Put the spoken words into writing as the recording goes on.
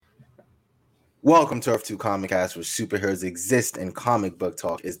Welcome to Earth2 Comic Cast, where superheroes exist and comic book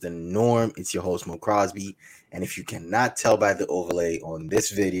talk is the norm. It's your host, Mo Crosby. And if you cannot tell by the overlay on this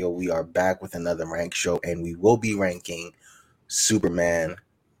video, we are back with another rank show, and we will be ranking Superman.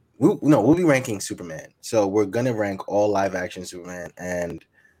 We'll be ranking Superman. So we're going to rank all live action Superman. And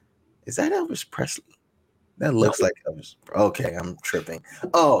is that Elvis Presley? That looks like Elvis. Okay, I'm tripping.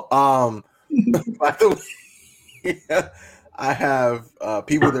 By the way, I have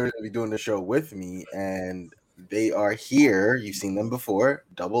people that are going to be doing the show with me, and they are here. You've seen them before.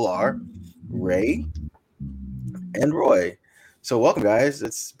 Double R, Ray, and Roy. So welcome, guys.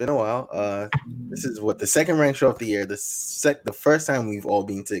 It's been a while. This is the second rank show of the year. The first time we've all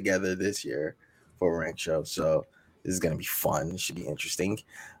been together this year for a rank show. So this is going to be fun. It should be interesting.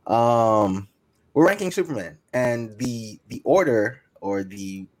 We're ranking Superman, and the order or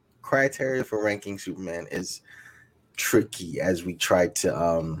the criteria for ranking Superman is tricky as I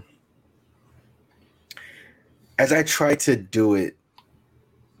try to do it.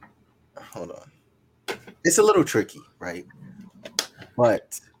 Hold on. It's a little tricky, right?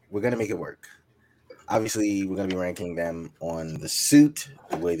 But we're going to make it work. Obviously, we're going to be ranking them on the suit,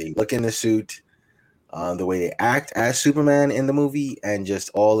 the way they look in the suit, the way they act as Superman in the movie, and just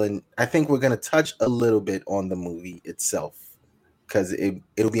all in. I think we're going to touch a little bit on the movie itself because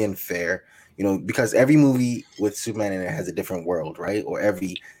it'll be unfair. Because every movie with Superman in it has a different world, right? Or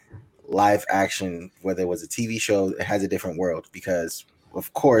every live action, whether it was a TV show, it has a different world. Because,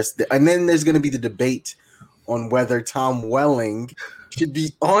 of course, and then there's going to be the debate on whether Tom Welling should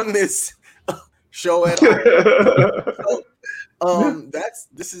be on this show at all.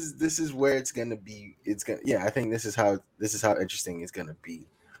 This is where it's going to be. I think this is how interesting it's going to be.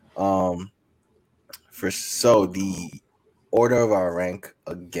 The order of our rank,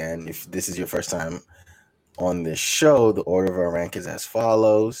 again, if this is your first time on this show, the order of our rank is as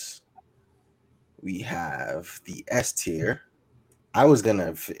follows. We have the S tier. I was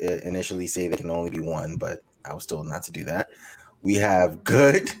gonna initially say there can only be one, but I was told not to do that. We have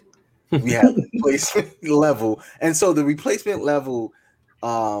good. We have replacement level, and so the replacement level,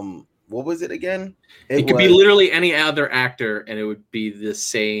 what was it again? It could be literally any other actor, and it would be the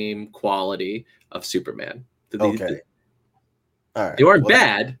same quality of Superman. Okay. All right. They aren't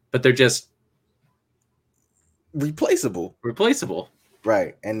bad, but they're just replaceable.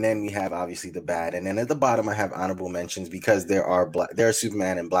 Right. And then we have obviously the bad. And then at the bottom, I have honorable mentions because there are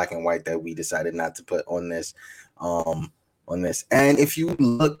Superman in black and white that we decided not to put on this. And if you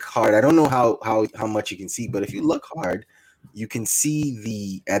look hard, I don't know how much you can see, but if you look hard, you can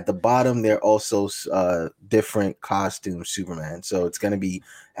see at the bottom, there are also different costume Superman. So it's going to be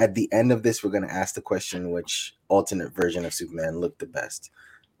at the end of this, we're going to ask the question, which alternate version of Superman looked the best.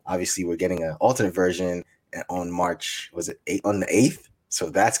 Obviously, we're getting an alternate version on March, was it on the 8th? So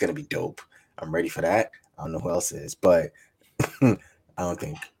that's going to be dope. I'm ready for that. I don't know who else is, but I don't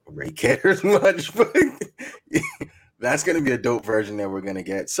think Ray cares much, but that's going to be a dope version that we're going to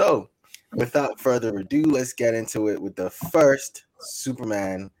get. So without further ado, let's get into it with the first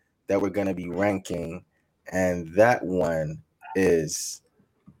Superman that we're going to be ranking. And that one is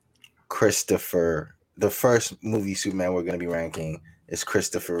Christopher. The first movie Superman we're going to be ranking is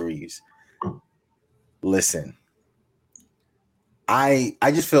Christopher Reeves. Listen, I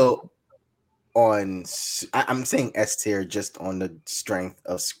just feel I'm saying S tier just on the strength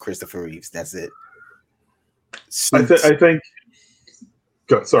of Christopher Reeves. That's it. I think.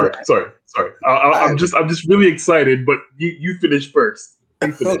 Sorry. I'm just really excited, but you finish first.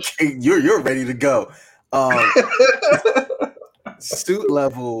 Okay, you're ready to go. Suit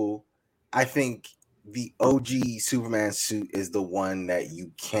level, I think the OG Superman suit is the one that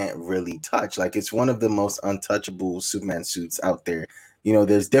you can't really touch. Like, it's one of the most untouchable Superman suits out there.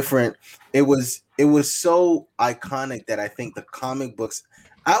 There's different. It was so iconic that I think the comic books.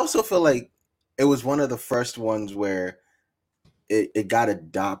 I also feel like it was one of the first ones where it got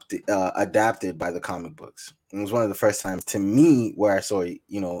adapted by the comic books. It was one of the first times to me where I saw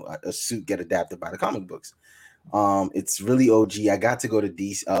a suit get adapted by the comic books. It's really OG. I got to go to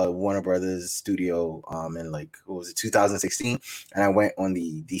DC Warner Brothers studio in 2016, and I went on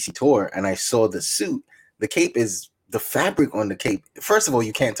the DC tour and I saw the suit. The cape is the fabric on the cape. First of all,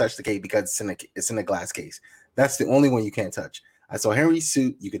 you can't touch the cape because it's in a glass case. That's the only one you can't touch. I saw Henry's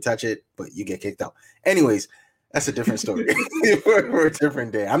suit. You could touch it, but you get kicked out. Anyways, that's a different story for a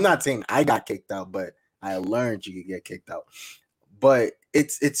different day. I'm not saying I got kicked out, but I learned you could get kicked out. But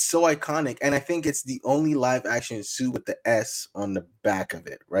it's so iconic, and I think it's the only live action suit with the S on the back of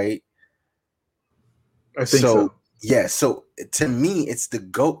it, right? I think so. Yeah, so to me, it's the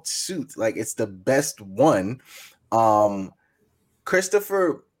GOAT suit. Like, it's the best one.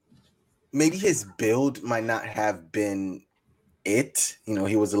 Christopher maybe his build might not have been it. You know,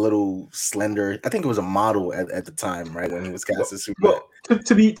 he was a little slender. I think it was a model at the time, right, when he was cast as Superman. Well,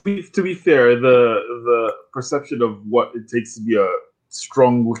 to be fair, the perception of what it takes to be a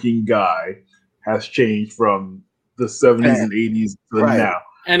strong-looking guy has changed from the 70s and 80s to now.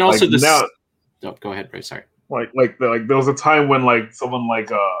 And also like now. Oh, go ahead, Ray. Sorry. Like there was a time when like someone like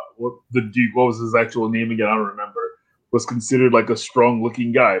the Duke, what was his actual name again? I don't remember. Was considered like a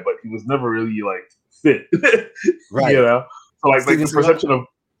strong-looking guy, but he was never really like fit. Right. You know. So like the perception of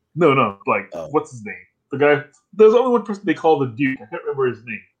what's his name? The guy. There's only one person they call the Duke. I can't remember his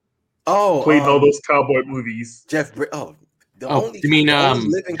name. Oh, played in all those cowboy movies. You mean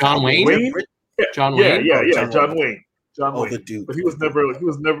John Wayne? John Wayne. John Wayne. The Duke. But he was never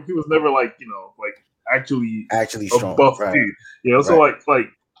like actually strong, a buff dude. You know, so like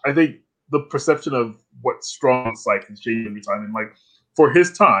I think the perception of what strong looks like has changed every time. And like for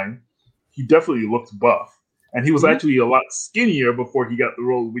his time, he definitely looked buff. And he was actually a lot skinnier before he got the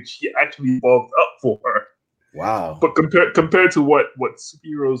role, which he actually bulked up for. Wow. But compared to what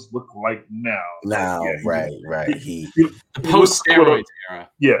superheroes look like now. Right. He the post-steroids era.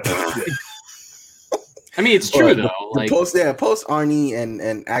 Yeah. I mean, it's true though. The post Arnie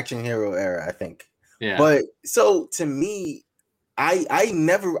and action hero era, I think. Yeah. But so to me,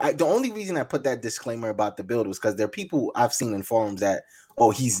 the only reason I put that disclaimer about the build was because there are people I've seen in forums that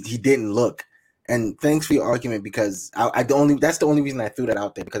he didn't look. And thanks for your argument, because that's the only reason I threw that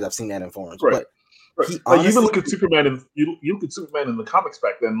out there, because I've seen that in forums. Right. But you even look at Superman and you look at Superman in the comics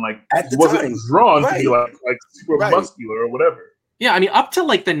back then, like at the wasn't time, drawn to be like super muscular or whatever. Yeah, I mean, up to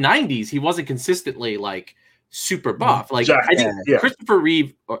like the 90s, he wasn't consistently like super buff. Like I think Christopher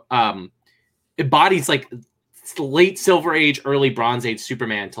Reeve embodies like late Silver Age, early Bronze Age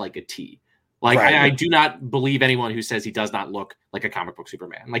Superman to like a T. Like I do not believe anyone who says he does not look like a comic book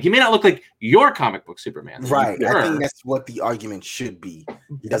Superman. Like he may not look like your comic book Superman. Right. I think that's what the argument should be.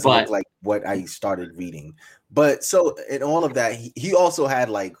 He doesn't look like what I started reading. But so in all of that, he also had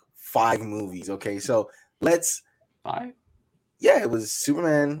like 5 movies. Okay, so let's 5. Yeah, it was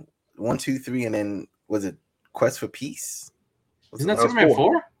Superman 1, 2, 3, and then was it Quest for Peace? Isn't that Superman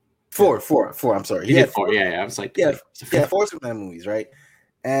 4? 4. I'm sorry. He did 4. Yeah. I was like, 4 Superman movies, right?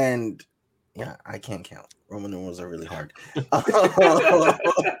 And yeah, I can't count. Roman numerals are really hard. How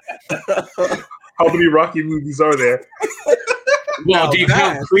many Rocky movies are there? Well, do you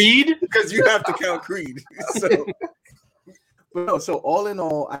count Creed? Because you have to count Creed. So all in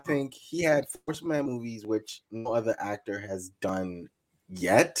all, I think he had 4 Superman movies, which no other actor has done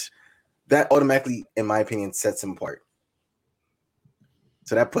yet. That automatically, in my opinion, sets him apart.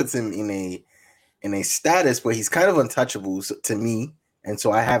 So that puts him in a status where he's kind of untouchable to me. And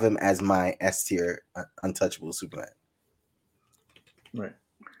so I have him as my S tier untouchable Superman. Right.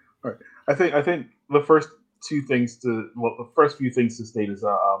 All right. I think the first few things to state is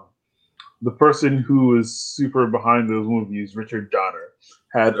the person who is super behind those movies, Richard Donner,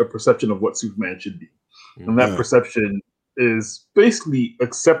 had a perception of what Superman should be. And that perception is basically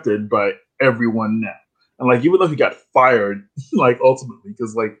accepted by everyone now. And like, even though he got fired, like ultimately,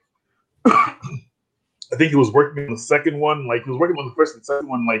 because like I think he was working on the second one. Like, he was working on the first and second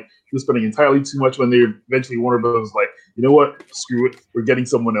one. Like, he was spending entirely too much when they eventually Warner Brothers was like, you know what? Screw it. We're getting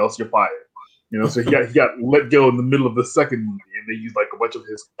someone else. You're fired. You know, so he got let go in the middle of the second movie, and they used like a bunch of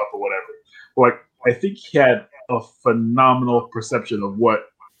his stuff or whatever. But like, I think he had a phenomenal perception of what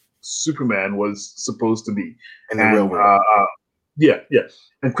Superman was supposed to be in the real world. Yeah.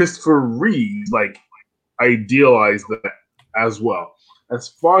 And Christopher Reeve like idealized that as well. As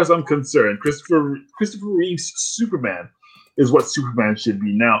far as I'm concerned, Christopher Reeve's Superman is what Superman should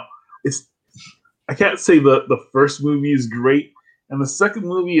be. Now, I can't say the first movie is great, and the second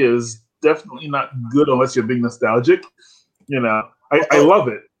movie is definitely not good unless you're being nostalgic. You know, I love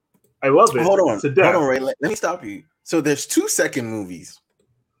it. I love it. Hold on, Ray. Let me stop you. So there's 2 second movies.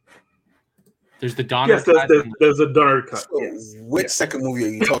 There's the Donner cut. Yes, there's a Donner cut. So which second movie are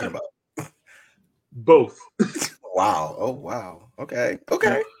you talking about? Both. Wow. Oh, wow. Okay.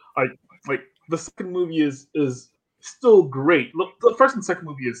 Like the second movie is still great. Look, the first and second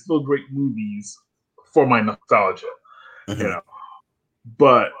movie is still great movies for my nostalgia, you know.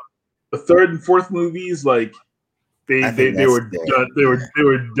 But the third and fourth movies, like they were done. They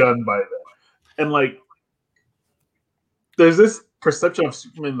were done by then. And like, there's this perception of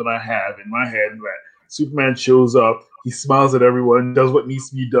Superman that I have in my head that Superman shows up, he smiles at everyone, does what needs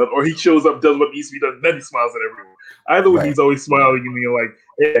to be done, or he shows up, does what needs to be done, and then he smiles at everyone. Either way, he's always smiling at me like,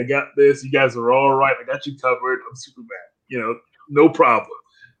 hey, I got this, you guys are all right, I got you covered, I'm Superman. You know, no problem.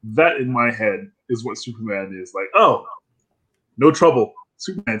 That in my head is what Superman is. Like, oh, no trouble,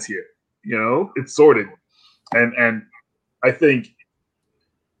 Superman's here. it's sorted, and I think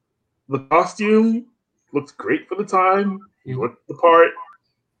the costume looks great for the time. He looked the part.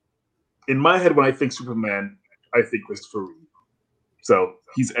 In my head, when I think Superman, I think Christopher Reeve. So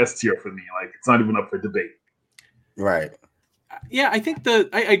he's S tier for me. Like, it's not even up for debate. Right. Yeah, I think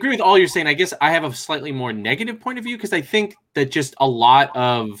I agree with all you're saying. I guess I have a slightly more negative point of view because I think that just a lot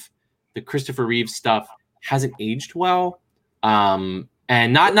of the Christopher Reeve stuff hasn't aged well. And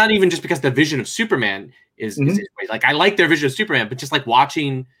not even just because the vision of Superman is like, I like their vision of Superman, but just like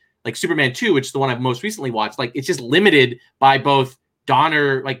watching like Superman 2, which is the one I've most recently watched, like it's just limited by both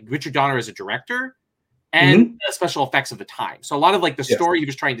Donner, like Richard Donner as a director, and the special effects of the time. So a lot of like the story he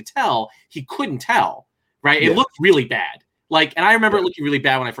was trying to tell, he couldn't tell, right? It looked really bad. Like, and I remember it looking really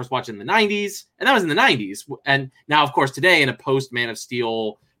bad when I first watched it in the 90s, and that was in the 90s. And now, of course, today in a post Man of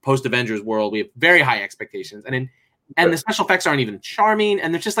Steel, post Avengers world, we have very high expectations. And the special effects aren't even charming,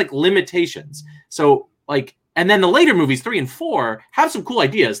 and there's just like limitations. So like, and then the later movies 3 and 4 have some cool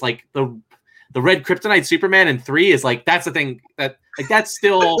ideas, like the Red Kryptonite Superman in 3 is like, that's the thing that like that's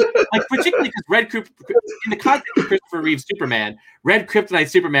still like, particularly because Red Kryptonite in the context of Christopher Reeve's Superman, Red Kryptonite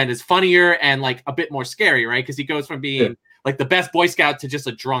Superman is funnier and like a bit more scary, right? Because he goes from being like the best Boy Scout to just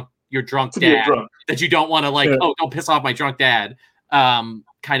your drunk dad that you don't want to like, oh, don't piss off my drunk dad, kind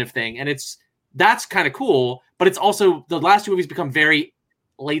of thing. And that's kind of cool, but it's also the last 2 movies become very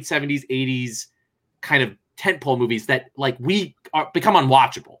late 70s, 80s kind of tentpole movies that like become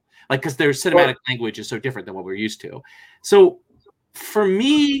unwatchable. Like, because their cinematic language is so different than what we're used to. So for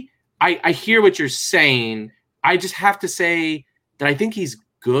me, I hear what you're saying. I just have to say that I think he's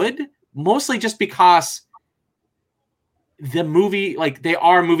good, mostly just because the movie, like, they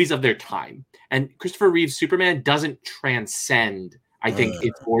are movies of their time. And Christopher Reeve's Superman doesn't transcend, I think,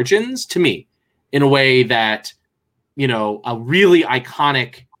 its origins to me in a way that, a really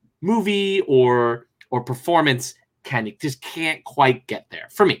iconic movie or performance just can't quite get there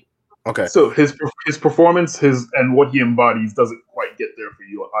for me. Okay. So his performance, and what he embodies doesn't quite get there for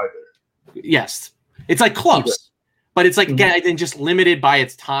you either. Yes, it's like close, but it's like again, just limited by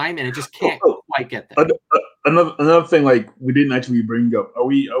its time, and it just can't quite get there. Another thing, like we didn't actually bring up, are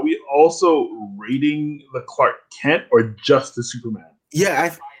we also rating the Clark Kent or just the Superman?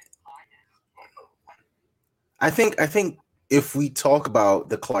 Yeah, I think if we talk about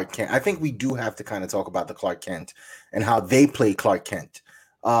the Clark Kent, I think we do have to kind of talk about the Clark Kent and how they play Clark Kent.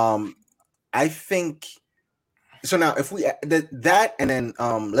 I think so. Now, if we that and then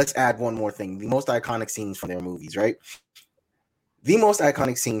let's add one more thing: the most iconic scenes from their movies, right? The most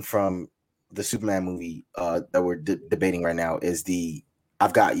iconic scene from the Superman movie that we're debating right now is the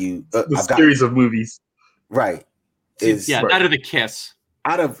 "I've Got You." The series of movies, right? Out of the kiss.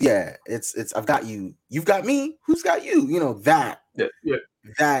 It's I've got you. You've got me. Who's got you? That. Yeah.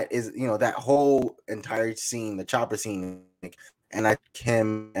 That is that whole entire scene, the chopper scene. And I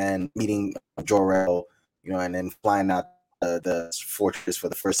him and meeting Jor-El, and then flying out the fortress for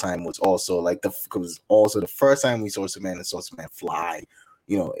the first time was also like the first time we saw Superman and saw Superman fly,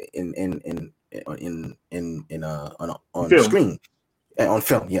 on screen and on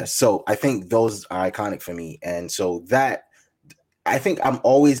film. Yes. So I think those are iconic for me, and so that I think I'm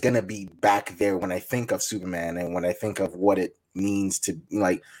always gonna be back there when I think of Superman and when I think of what it means to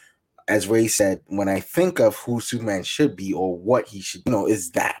like. As Ray said, when I think of who Superman should be or what he should,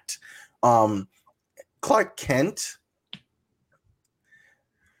 is that Clark Kent.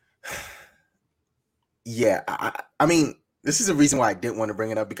 Yeah, I mean, this is a reason why I didn't want to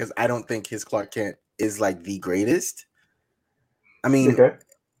bring it up because I don't think his Clark Kent is like the greatest. I mean,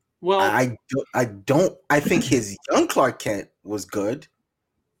 well, I think his young Clark Kent was good.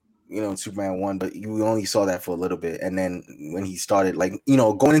 Superman 1, but you only saw that for a little bit. And then when he started,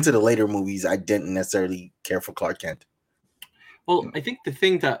 going into the later movies, I didn't necessarily care for Clark Kent. Well, I think the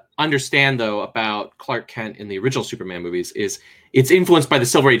thing to understand, though, about Clark Kent in the original Superman movies is it's influenced by the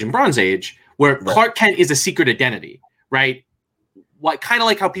Silver Age and Bronze Age, where Clark Kent is a secret identity, right? Kind of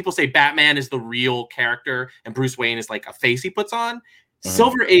like how people say Batman is the real character and Bruce Wayne is like a face he puts on. Mm-hmm.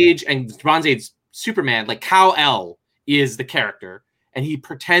 Silver Age and Bronze Age Superman, like Kal-El is the character. And he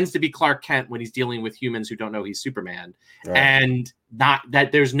pretends to be Clark Kent when he's dealing with humans who don't know he's Superman. Right. And not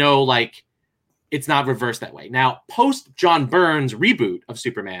that there's no it's not reversed that way. Now, post John Byrne's reboot of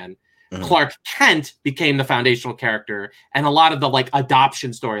Superman, Clark Kent became the foundational character. And a lot of the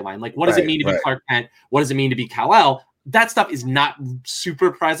adoption storyline, what does it mean to be Clark Kent? What does it mean to be Kal-El? That stuff is not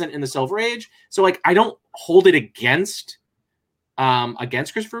super present in the Silver Age. So I don't hold it against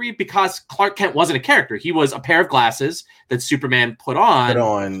Christopher Reeve because Clark Kent wasn't a character. He was a pair of glasses that Superman put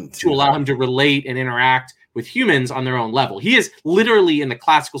on to allow him to relate and interact with humans on their own level. He is literally, in the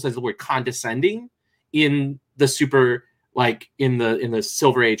classical sense of the word, condescending in the in the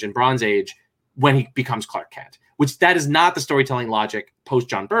Silver Age and Bronze Age when he becomes Clark Kent, which that is not the storytelling logic post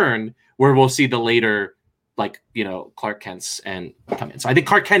John Byrne, where we'll see the later Clark Kent's and come in. So I think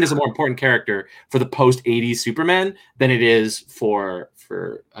Clark Kent is a more important character for the post 80s Superman than it is for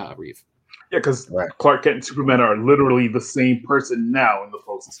Reeve. Yeah, because Clark Kent and Superman are literally the same person now in the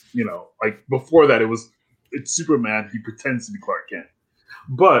post. Before that, it's Superman. He pretends to be Clark Kent.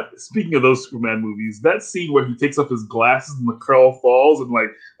 But speaking of those Superman movies, that scene where he takes off his glasses and the curl falls and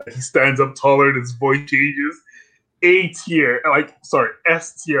he stands up taller and his voice changes, S tier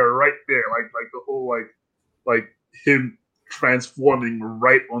right there. The whole him transforming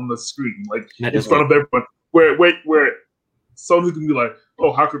right on the screen, in front of everyone. Where someone's gonna be like,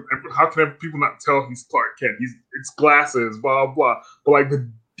 "Oh, how can people not tell he's Clark Kent? It's glasses, blah blah." But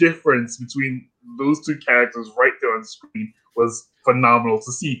the difference between those two characters right there on screen was phenomenal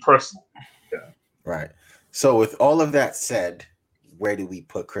to see personally. Yeah. Right. So with all of that said, where do we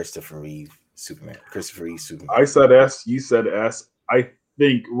put Christopher Reeve Superman? Christopher Reeve Superman. I said S. You said S. I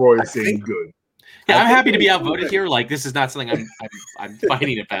think Roy is saying good. Yeah, I'm happy to be outvoted here. This is not something I'm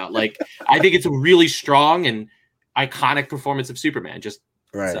fighting about. I think it's a really strong and iconic performance of Superman. Just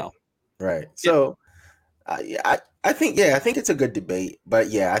right. So. Right. So I think it's a good debate, but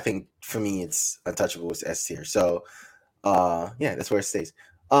I think for me it's untouchable. It's S tier. So that's where it stays.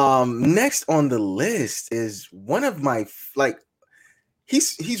 Next on the list is one of my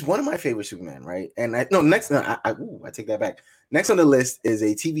he's one of my favorite Superman, right? And I take that back. Next on the list is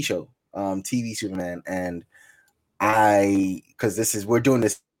a TV show, TV Superman, and we're doing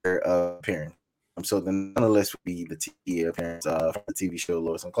this appearance. So the on the list would be the TV appearance from the TV show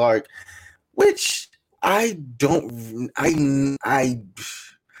Lois and Clark, which I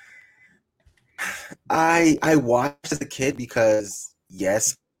watched as a kid because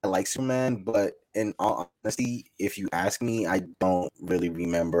yes, I like Superman, but in all honesty, if you ask me, I don't really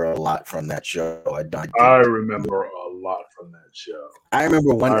remember a lot from that show. I remember a lot from that show. I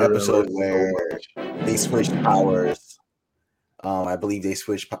remember one episode where they switched powers. I believe they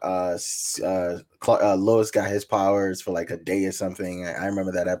switched. Lois got his powers for a day or something. I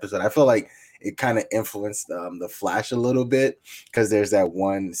remember that episode. I feel like it kind of influenced the Flash a little bit because there's that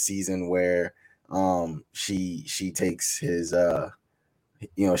one season where she takes his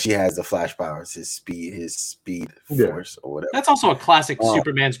she has the Flash powers, his speed force or whatever. That's also a classic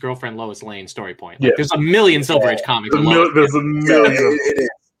Superman's girlfriend Lois Lane story point. There's a million Silver Age comics. There's a million. It is.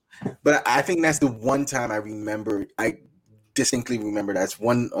 But I think that's the one time I distinctly remember. That's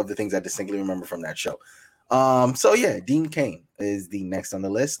one of the things I distinctly remember from that show. Dean Cain is the next on the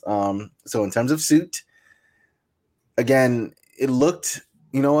list. So in terms of suit, again, it looked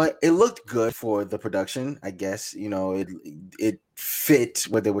good for the production, I guess. It fit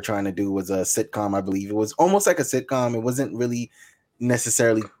what they were trying to do. Was a sitcom, I believe. It was almost like a sitcom. It wasn't really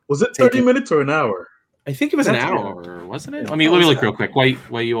necessarily. Was it 30 minutes or an hour? I think it was an hour, wasn't it? Let me look real quick.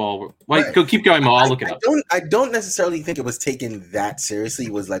 Go keep going, Mo. I'll look it up. I don't necessarily think it was taken that seriously.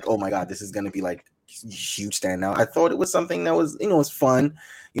 It was oh my god, this is going to be huge standout. I thought it was something that was was fun.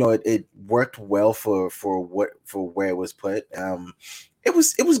 It worked well for where it was put. It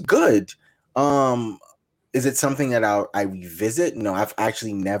was good. Is it something that I revisit? No, I've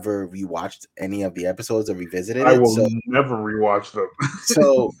actually never rewatched any of the episodes or revisited it. I will never rewatch them.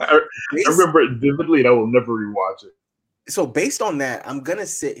 So I remember it vividly, and I will never rewatch it. So based on that, I'm gonna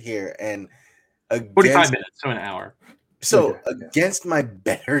sit here and 45 minutes, so an hour. So against my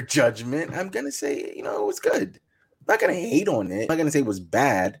better judgment, I'm gonna say it was good. I'm not gonna hate on it. I'm not gonna say it was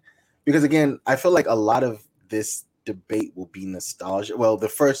bad because again, I feel like a lot of this debate will be nostalgia. Well, the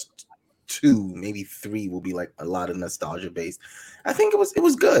first 2, maybe 3 will be a lot of nostalgia based. I think it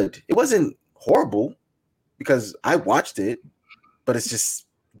was good. It wasn't horrible because I watched it, but it's just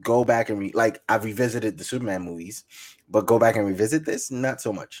go back and I've revisited the Superman movies, but go back and revisit this, not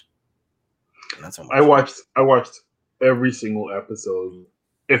so much. I watched every single episode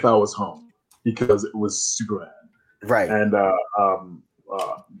if I was home because it was Superman. Right. And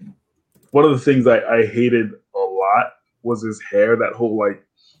one of the things I hated a lot was his hair, that whole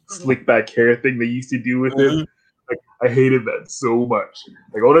slick back hair thing they used to do with him. I hated that so much.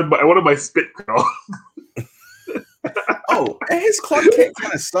 I wanted my spit curl. Oh, and his Clark Kent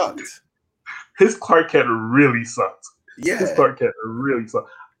kind of sucked. His Clark Kent really sucked. Yeah. His Clark Kent really sucked.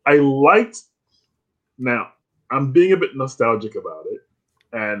 I liked. Now I'm being a bit nostalgic about it,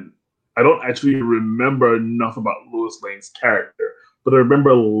 and I don't actually remember enough about Lois Lane's character, but I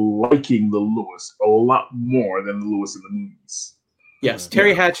remember liking the Lois a lot more than the Lois in the movies. Yes,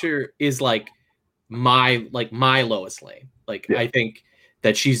 Terry Hatcher is my Lois Lane. Like I think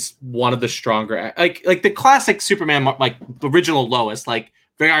that she's one of the stronger, like the classic Superman, like the original Lois, like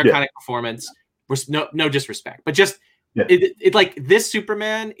very iconic performance. No disrespect, but just it like this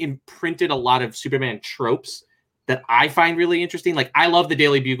Superman imprinted a lot of Superman tropes that I find really interesting. Like I love the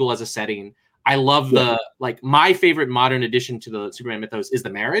Daily Bugle as a setting. I love the like my favorite modern addition to the Superman mythos is the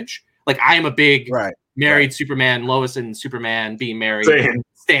marriage. Like I am a big married Superman, Lois and Superman being married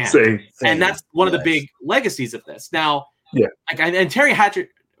stand. And that's one of the big legacies of this. Now, like and Terry Hatcher,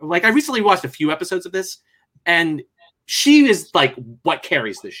 like I recently watched a few episodes of this, and she is like what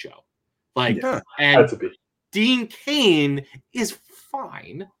carries this show. Like and Dean Cain is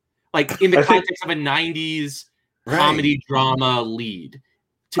fine, like in the context of a '90s comedy drama lead.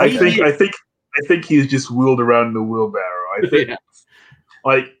 I think he's just wheeled around in the wheelbarrow. I think,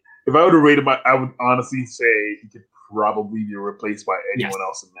 like, if I were to rate him, I would honestly say he could probably be replaced by anyone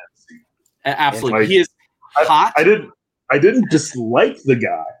else in that suit. Absolutely, like, he is hot. I didn't dislike the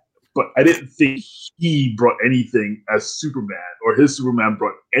guy, but I didn't think he brought anything as Superman, or his Superman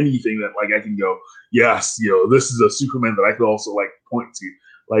brought anything that like I can go, yes, this is a Superman that I could also like point to.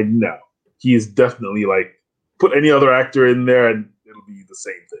 Like, no, he is definitely like put any other actor in there and it'll be the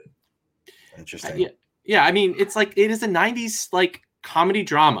same thing. Interesting. Yeah. I mean, it's like it is a '90s like comedy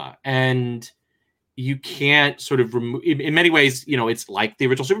drama, and you can't sort of remove. In many ways, it's like the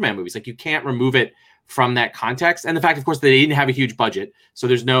original Superman movies. Like you can't remove it from that context, and the fact, of course, that they didn't have a huge budget, so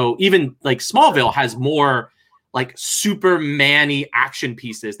there's no even like Smallville has more like Superman-y action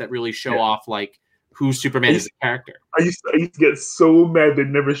pieces that really show off like who Superman is as a character. I used to get so mad they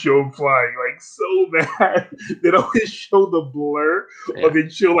never show him flying, like so mad. They'd always show the blur, or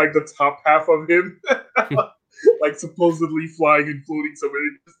they'd show like the top half of him, like supposedly flying and floating somewhere.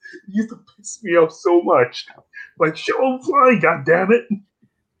 It used to piss me off so much. Like, show him flying, god damn it!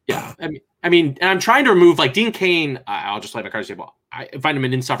 Yeah, I mean, and I'm trying to remove like Dean Cain. I'll just play my cards. I find him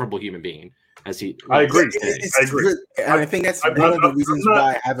an insufferable human being. I agree. I agree. And I think that's one of the reasons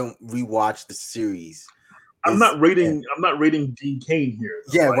why I haven't rewatched the series. I'm not rating Dean Cain here.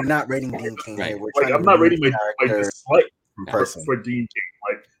 Yeah, we're not rating Dean Cain here. We're like, I'm not rating my dislike for Dean Cain.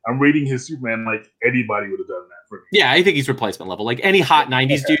 Like, I'm rating his Superman like anybody would have done that for me. Yeah, I think he's replacement level. Like any hot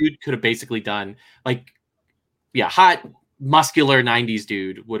 '90s dude could have basically done like, hot muscular '90s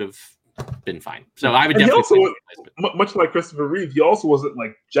dude would have been fine. So I would definitely. Much like Christopher Reeve, he also wasn't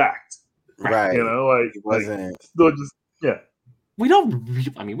like jacked. Right. Like, he wasn't. Still just we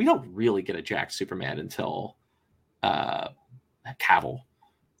don't really get a jacked Superman until Cavill.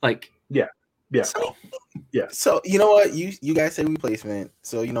 Like So you know what? You guys say replacement.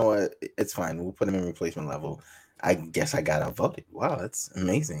 So you know what? It's fine. We'll put him in replacement level. I guess I got outvoted. Wow, that's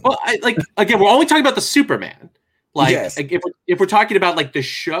amazing. Well, again, we're only talking about the Superman. Like, if we're talking about like the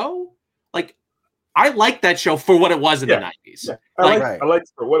show, like I like that show for what it was in the '90s. Yeah. I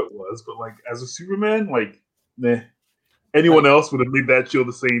liked for what it was, but like as a Superman, like anyone else would have made that show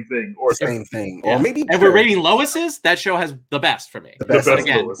the same thing, or same thing, or maybe. And we're rating Lois's. That show has the best for me. The best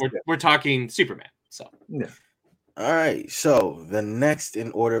again, Lois, we're talking Superman. So All right. So the next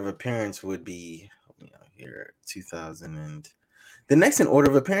in order of appearance would be here 2000. The next in order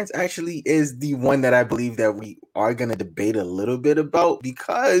of appearance actually is the one that I believe that we are going to debate a little bit about,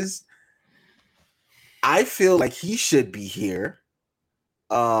 because I feel like he should be here,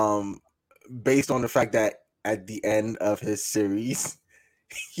 based on the fact that at the end of his series,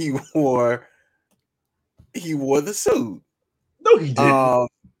 he wore the suit. No, he didn't.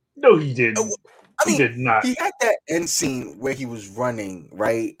 No, he didn't. I mean, he did not. He had that end scene where he was running,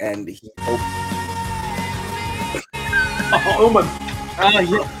 right, and he. Oh my!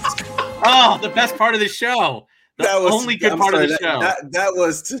 Oh, the best part of the show. Only good part of the show. That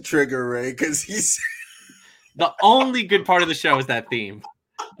was to trigger Ray, because he's the only good part of the show is that theme.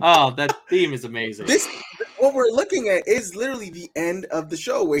 Oh, that theme is amazing. What we're looking at is literally the end of the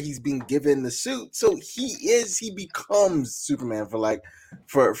show where he's being given the suit. So he becomes Superman for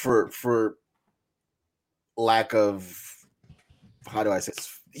lack of, how do I say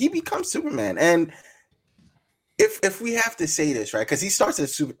this? He becomes Superman. And if we have to say this, right, because he starts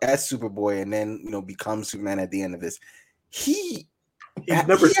as Superboy and then becomes Superman at the end of this. He's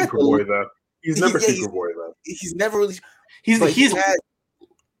never Superboy though. He's never Superboy though. He's never really. He's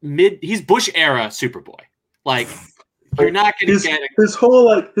Bush era Superboy. Like, you're not going to get his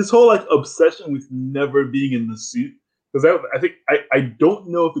whole obsession with never being in the suit. Because I don't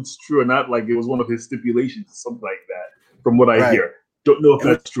know if it's true or not. Like, it was one of his stipulations or something like that. From what I hear, don't know if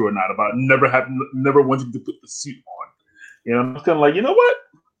that's true or not, about never wanting to put the suit on. I'm just kind of like, you know what?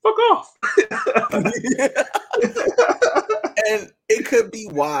 Fuck off. And it could be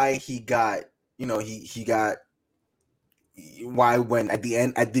why he got he got why when at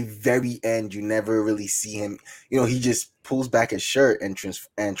the very end you never really see him. He just pulls back his shirt and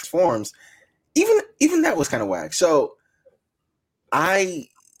transforms. Even that was kind of whack. So I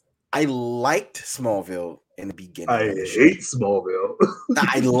liked Smallville in the beginning. I hate Smallville.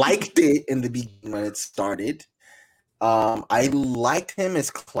 I liked it in the beginning when it started. I liked him as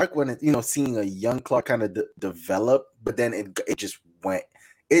Clark when seeing a young Clark kind of develop, but then it just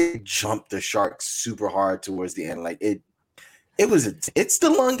it jumped the shark super hard towards the end. Like it's the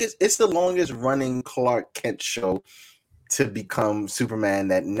longest running Clark Kent show to become Superman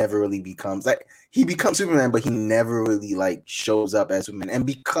that never really becomes like he becomes Superman, but he never really like shows up as Superman. And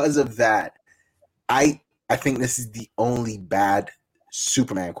because of that, I think this is the only bad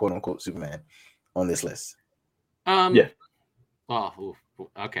Superman, quote unquote Superman, on this list. Yeah. Oh,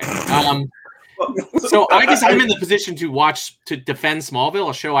 okay. So I guess I'm in the position to defend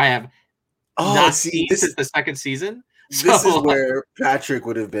Smallville, a show I have not seen since the second season. This is where Patrick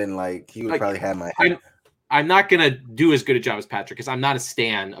would have been like, he would probably have my head. I'm not gonna do as good a job as Patrick because I'm not a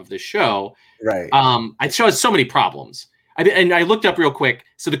stan of the show. Right. The show has so many problems. I looked up real quick.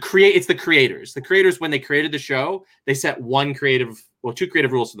 So it's the creators. The creators, when they created the show, they set two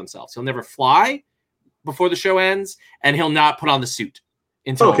creative rules for themselves. He'll never fly before the show ends, and he'll not put on the suit.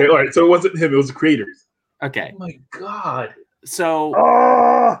 Okay, all right. So it wasn't him; it was the creators. Okay. Oh my god. So,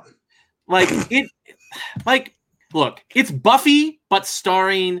 look, it's Buffy, but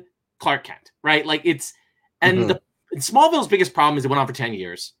starring Clark Kent, right? Like Smallville's biggest problem is it went on for 10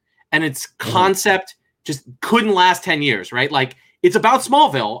 years, and its concept just couldn't last 10 years, right? Like it's about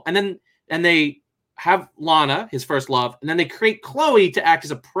Smallville, and they have Lana, his first love, and then they create Chloe to act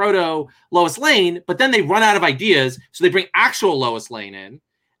as a proto Lois Lane, but then they run out of ideas, so they bring actual Lois Lane in,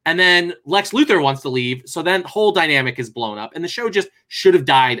 and then Lex Luthor wants to leave, so then the whole dynamic is blown up, and the show just should have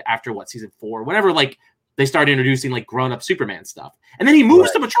died after season 4, whenever they started introducing grown-up Superman stuff, and then he moves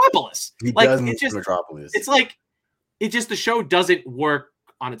to Metropolis. He does move to Metropolis. It's the show doesn't work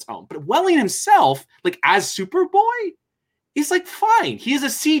on its own. But Welling himself, as Superboy, is fine. He is a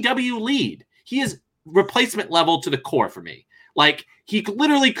CW lead. He is replacement level to the core for me. He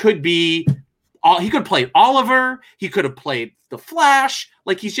literally could be. He could play Oliver. He could have played the Flash.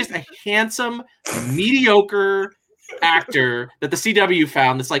 He's just a handsome, mediocre actor that the CW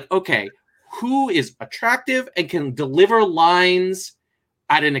found. That's okay, who is attractive and can deliver lines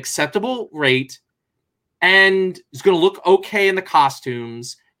at an acceptable rate, and is going to look okay in the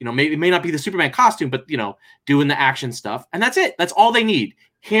costumes. Maybe it may not be the Superman costume, but doing the action stuff, and that's it. That's all they need.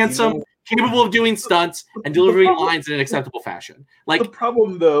 Handsome, capable of doing stunts and delivering lines in an acceptable fashion. The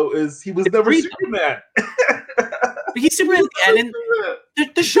problem, though, is he was never Superman. He's Superman, and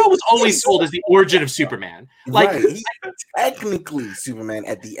the show was always sold as the origin of Superman. He's technically Superman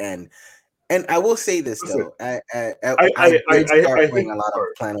at the end. And I will say this though, I did start wearing a lot of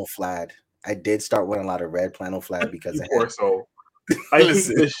flannel flag. I did start wearing a lot of red flannel flag because I hate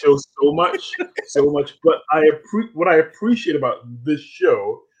this show so much. But what I appreciate about this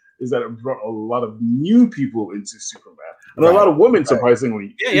show is that it brought a lot of new people into Superman, and a lot of women,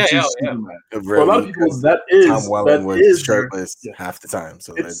 surprisingly, into Superman. For a lot of people, that is shirtless half the time.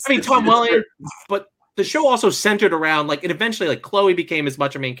 So Tom Welling, but the show also centered around and eventually Chloe became as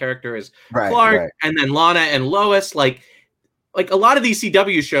much a main character as Clark, and then Lana and Lois. Like a lot of these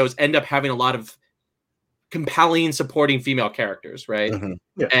CW shows end up having a lot of compelling supporting female characters, right? Mm-hmm.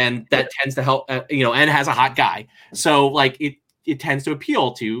 Yeah. And that tends to help, and has a hot guy. So it tends to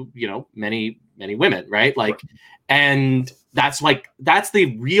appeal to, many women, right? And that's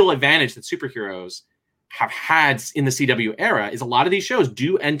the real advantage that superheroes have had in the CW era is a lot of these shows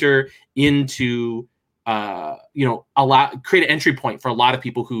do enter into, create an entry point for a lot of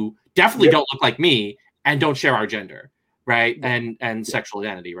people who definitely don't look like me and don't share our gender. Right. And sexual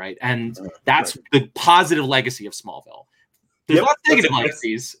identity. Right. And that's the positive legacy of Smallville. There's lots of negative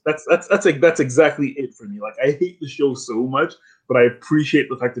legacies. That's exactly it for me. I hate the show so much, but I appreciate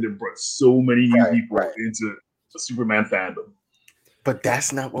the fact that it brought so many new people into the Superman fandom. But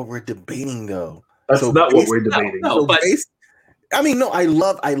that's not what we're debating, though. That's not what we're debating. I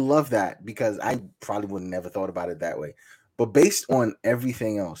love that because I probably would have never thought about it that way. But based on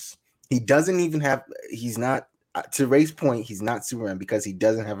everything else, he's not. To Ray's point, he's not Superman because he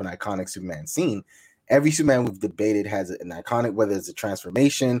doesn't have an iconic Superman scene. Every Superman we've debated has an iconic, whether it's a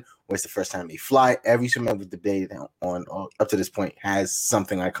transformation or it's the first time they fly. Every Superman we've debated on up to this point has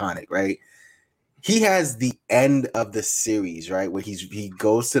something iconic, right? He has the end of the series, right, where he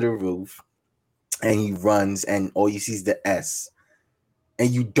goes to the roof and he runs, and all you see is the S,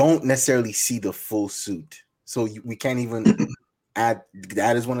 and you don't necessarily see the full suit, so we can't even add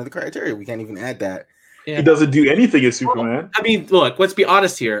that as one of the criteria. We can't even add that. Yeah. He doesn't do anything as Superman. Well, I mean, look, let's be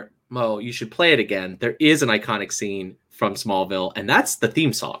honest here, Mo. You should play it again. There is an iconic scene from Smallville, and that's the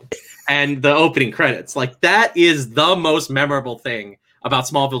theme song and the opening credits. Like, that is the most memorable thing about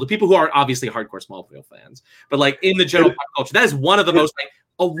Smallville. The people who are obviously hardcore Smallville fans, but like in the general pop culture, that is one of the most like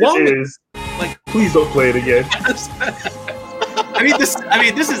along with, like. Please don't play it again. I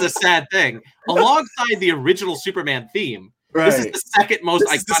mean, this is a sad thing. Alongside the original Superman theme. Right. This is the second most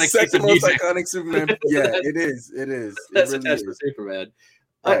iconic piece of music. Iconic Superman. Yeah, it is. It is. That's really attached to Superman.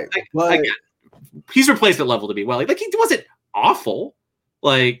 Right. He's replaced at level to be well. Like he wasn't awful.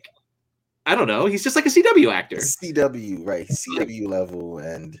 Like I don't know. He's just like a CW actor. CW, right? CW level,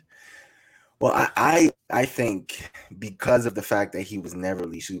 and well, I think because of the fact that he was never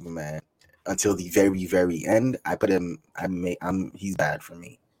really Superman until the very very end, I put him. He's bad for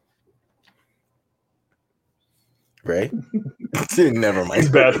me. Right? Never mind.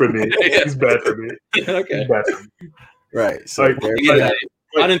 He's bad for me. He's bad for me. Okay. He's bad for me. Right. So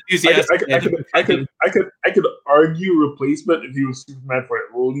unenthusiastic. I could argue replacement if he was Superman for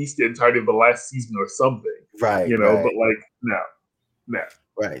at least the entirety of the last season or something. Right. You know, but like no.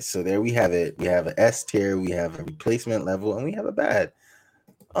 Right. So there we have it. We have an S tier, we have a replacement level, and we have a bad.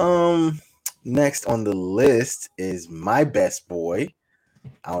 Next on the list is my best boy.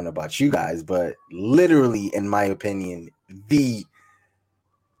 I don't know about you guys, but literally, in my opinion, it's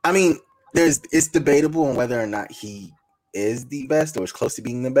debatable on whether or not he is the best or is close to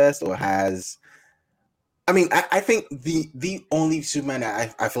being the best or has. I mean, I think the only Superman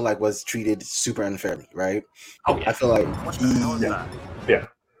that I feel like was treated super unfairly, right? Oh yeah. I feel like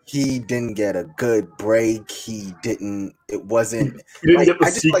he didn't get a good break. He didn't. It wasn't. He didn't get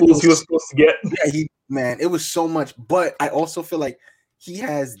the sequels he was supposed to get. Yeah, it was so much. But I also feel like he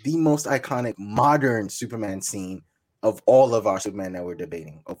has the most iconic modern Superman scene of all of our Superman that we're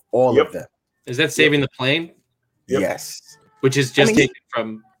debating, of all of them. Is that Saving the Plane? Yep. Yes. Which is just taken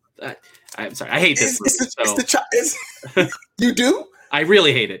from... I'm sorry, I hate this movie. You do? I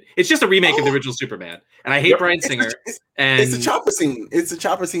really hate it. It's just a remake of the original Superman. And I hate Bryan Singer. It's a chopper scene. It's a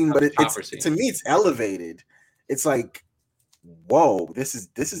chopper scene, but to me, it's elevated. It's like, whoa, this is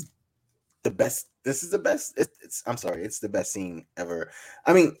the best. This is the best. I'm sorry, it's the best scene ever.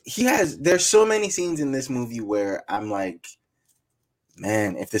 I mean, there's so many scenes in this movie where I'm like,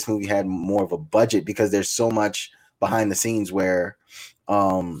 man, if this movie had more of a budget, because there's so much behind the scenes where,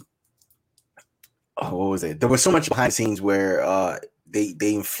 what was it? There was so much behind the scenes where they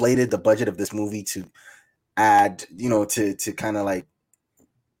inflated the budget of this movie to add, to kind of like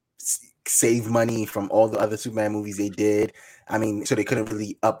save money from all the other Superman movies they did. I mean, so they couldn't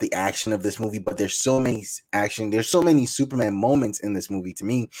really up the action of this movie, but there's so many Superman moments in this movie to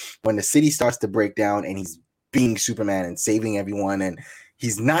me when the city starts to break down and he's being Superman and saving everyone, and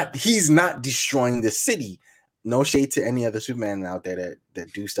he's not destroying the city. No shade to any other Superman out there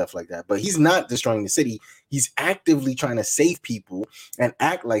that do stuff like that, but he's not destroying the city. He's actively trying to save people and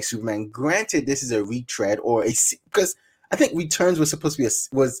act like Superman. Granted, this is a retread because I think Returns was supposed to be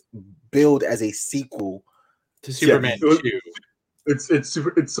was billed as a sequel to Superman 2.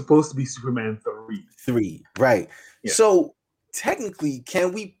 It's supposed to be Superman 3. 3, right? Yeah. So technically,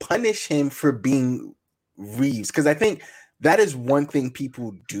 can we punish him for being Reeves? Because I think that is one thing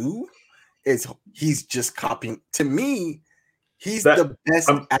people do. Is he's just copying. To me, he's the best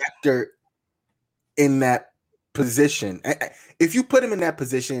actor in that position. If you put him in that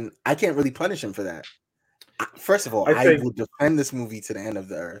position, I can't really punish him for that. First of all, I will defend this movie to the end of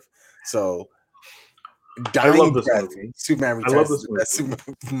the earth. So, I love this movie. Superman Returns. I love this movie.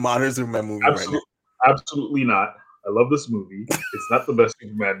 Modern Superman movie right now. Absolutely not. I love this movie. It's not the best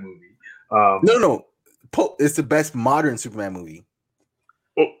Superman movie. No. It's the best modern Superman movie.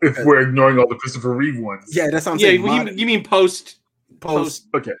 If we're ignoring all the Christopher Reeve ones. Yeah, that's what I'm saying. Yeah, you mean post.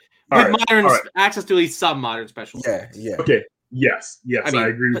 Okay. With modern access to at least some modern special. Yeah. Okay. Yes, I mean, I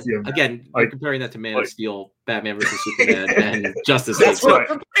agree with you. Again, you're comparing that to Man of Steel, Batman versus Superman, and Justice League. So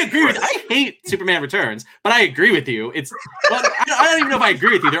I agree with. I hate Superman Returns, but I agree with you. I don't even know if I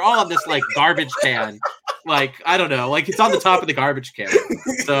agree with you. They're all on this like garbage can. Like I don't know. Like it's on the top of the garbage can.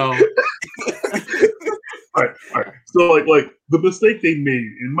 So. All right. So like the mistake they made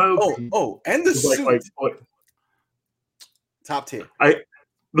in my opinion. And the suit. Top tier.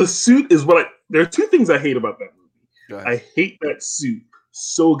 The suit is there are two things I hate about that movie. I hate that suit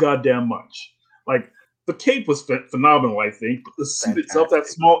so goddamn much. Like the cape was phenomenal, I think, but the suit itself, that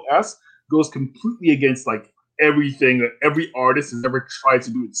small S, goes completely against like everything that every artist has ever tried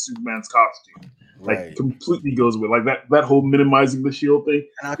to do with Superman's costume. Like completely goes with like that whole minimizing the shield thing.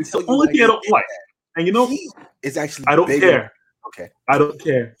 It's the only thing I don't like. And it's actually I don't care. Okay. I don't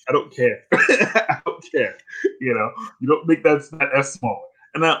care. I don't care. I don't care. You know, you don't make that S smaller.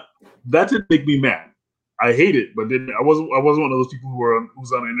 And now that didn't make me mad. I hate it, but then I wasn't one of those people who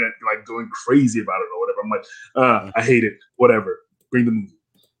was on the internet like going crazy about it or whatever. I'm like, I hate it. Whatever. Bring the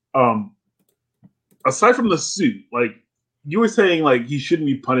movie. Aside from the suit, like you were saying, like he shouldn't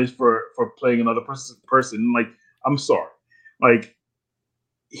be punished for playing another person. Like, I'm sorry. Like,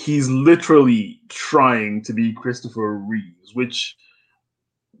 he's literally trying to be Christopher Reeves, which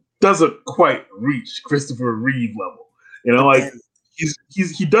doesn't quite reach Christopher Reeve level. You know, like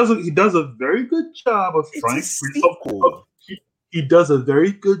he does a very good job of trying. He does a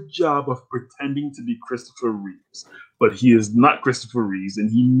very good job of pretending to be Christopher Reeves, but he is not Christopher Reeves, and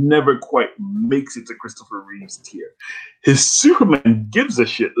he never quite makes it to Christopher Reeves tier. His Superman gives a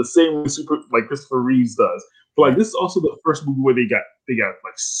shit the same way Christopher Reeves does. But like this is also the first movie where they got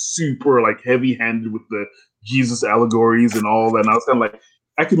like super like heavy handed with the Jesus allegories and all that. And I was kind of like,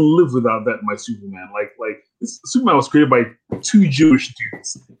 I can live without that in my Superman. Like this Superman was created by two Jewish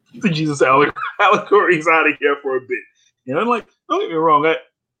dudes. Keep the Jesus allegories out of here for a bit. You know, like don't get me wrong,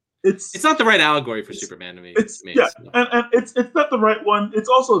 it's not the right allegory for Superman to me. And it's not the right one. It's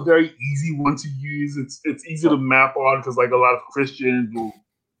also a very easy one to use. It's easy to map on because like a lot of Christians will.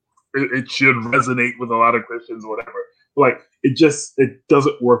 It should resonate with a lot of Christians or whatever. But like it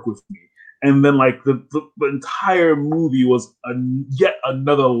doesn't work with me. And then like the entire movie was yet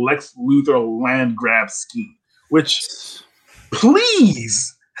another Lex Luthor land grab scheme. Which,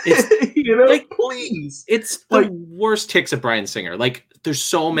 please, you know, like, please, it's the worst ticks of Bryan Singer. Like there's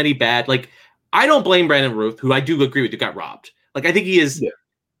so many bad. Like I don't blame Brandon Routh, who I do agree with, who got robbed. Like I think he is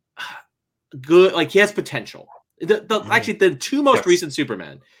good. Like he has potential. Actually the two most recent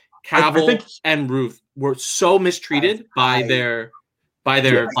Supermen. Cavill and Ruth were so mistreated by their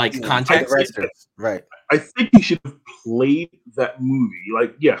context. Right. I think he should have played that movie.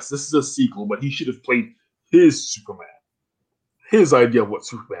 Like, yes, this is a sequel, but he should have played his Superman. His idea of what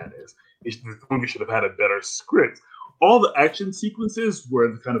Superman is. The movie should have had a better script. All the action sequences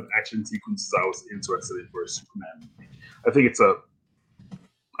were the kind of action sequences I was interested in for a Superman movie. I think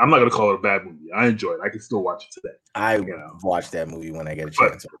I'm not going to call it a bad movie. I enjoy it. I can still watch it today. I watch that movie when I get a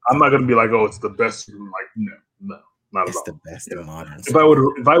chance. I'm not going to be like, oh, it's the best. Like, no, not at all. It's the best in modern. If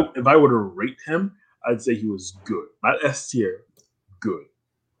I were to rate him, I'd say he was good, not S tier, good.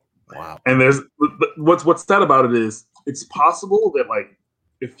 Wow. And there's what's sad about it is it's possible that like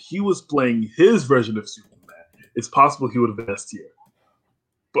if he was playing his version of Superman, it's possible he would have been S tier.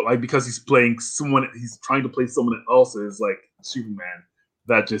 But like because he's trying to play someone else's like Superman.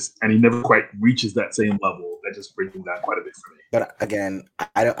 And he never quite reaches that same level. That just brings him down quite a bit for me. But again,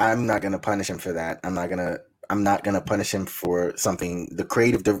 I'm not gonna punish him for that. I'm not gonna punish him for the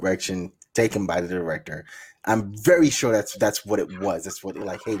creative direction taken by the director. I'm very sure that's what it was. That's what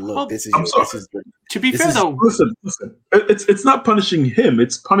like, hey, look, this is to be fair though. Listen. It's not punishing him.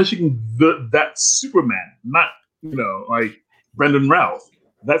 It's punishing that Superman, not like Brendan Routh.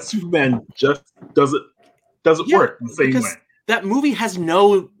 That Superman just doesn't work the same way. That movie has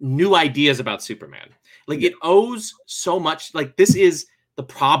no new ideas about Superman. Like it owes so much. Like this is the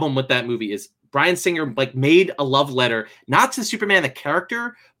problem with that movie is Bryan Singer like made a love letter not to Superman the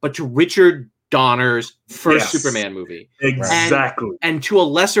character, but to Richard Donner's first Superman movie. Exactly. And to a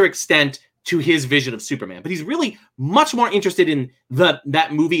lesser extent to his vision of Superman. But he's really much more interested in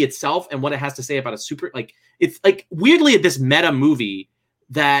that movie itself and what it has to say about it's like weirdly this meta movie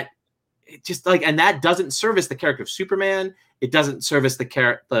that it just like, and that doesn't service the character of Superman. It doesn't service the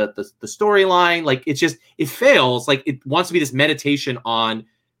storyline. Like it fails. Like it wants to be this meditation on,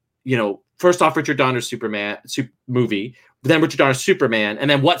 first off Richard Donner's Superman movie, but then Richard Donner's Superman, and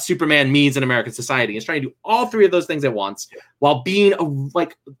then what Superman means in American society. It's trying to do all three of those things at once while being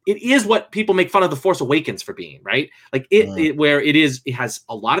it is what people make fun of The Force Awakens for being, right? Like it has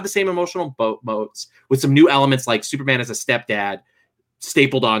a lot of the same emotional boats with some new elements like Superman as a stepdad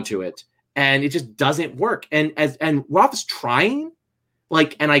stapled onto it. And it just doesn't work. And Roth is trying,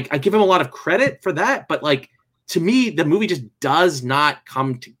 and I give him a lot of credit for that. But to me, the movie just does not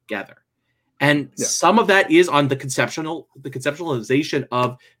come together. And some of that is on the conceptualization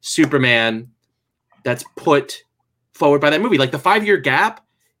of Superman that's put forward by that movie. Like the 5-year gap,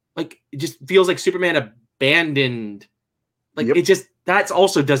 it just feels like Superman abandoned. It just that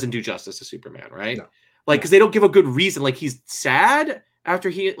also doesn't do justice to Superman, right? No. Because they don't give a good reason. He's sad.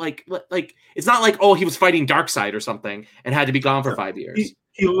 After he it's not like, oh, he was fighting Darkseid or something and had to be gone for 5 years.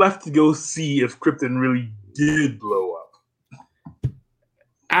 He left to go see if Krypton really did blow up.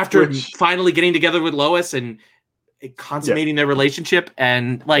 After finally getting together with Lois and consummating their relationship,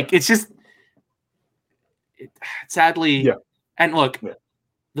 and it's just sadly, And look,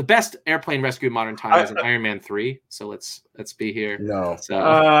 the best airplane rescue in modern time is in Iron Man 3. So let's be here. No. So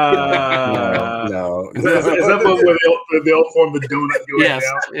no. Is that the where they all form the donut going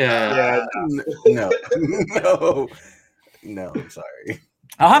down? Yeah. No. I'm sorry.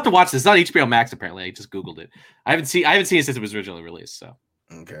 I'll have to watch this. It's on HBO Max. Apparently, I just Googled it. I haven't seen it since it was originally released. So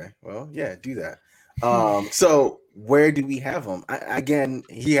okay, well, yeah, do that. So where do we have him? Again,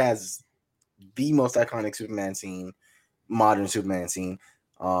 he has the most iconic Superman scene, modern Superman scene.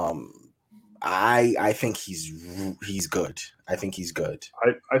 I think he's good. I think he's good.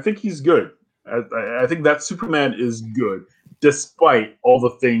 I think he's good. I think that Superman is good, despite all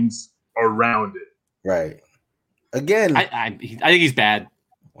the things around it. Right. Again, I think he's bad.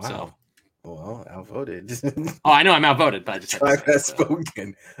 Wow. So. Well, outvoted. I know I'm outvoted, but I just have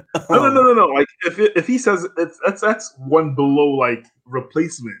spoken. No. Like if he says that's one below like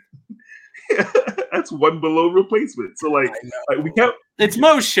replacement. That's one below replacement. So like we can't. It's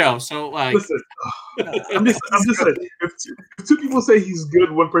Mo's show, so like. Listen, I'm just saying. If two people say he's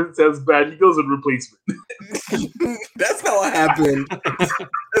good, one person says bad, he goes in replacement. That's not what happened.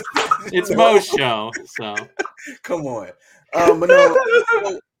 It's Mo's show, so come on. But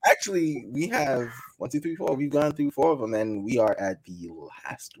no. Actually, we have 1, 2, 3, 4. We've gone through 4 of them, and we are at the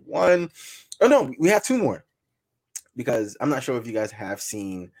last one. Oh no, we have 2 more because I'm not sure if you guys have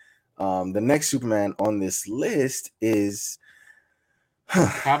seen. The next Superman on this list is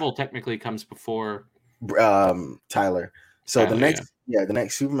Cavill. Technically, comes before Tyler. So Tyler, the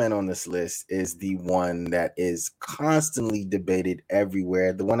next Superman on this list is the one that is constantly debated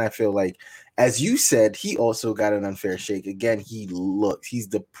everywhere. The one I feel like, as you said, he also got an unfair shake. Again, he's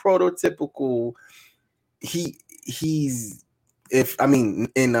the prototypical. He's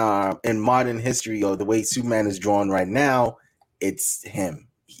in modern history or the way Superman is drawn right now, it's him.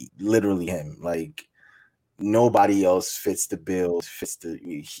 Literally him. Like nobody else fits the bill.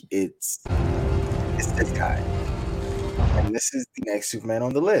 It's this guy. And this is the next Superman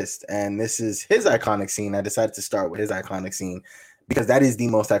on the list. And this is his iconic scene. I decided to start with his iconic scene because that is the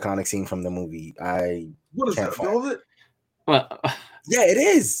most iconic scene from the movie. What is that? Velvet? Well, yeah, it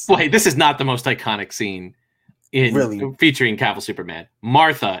is. Wait, this is not the most iconic scene featuring Cavill Superman.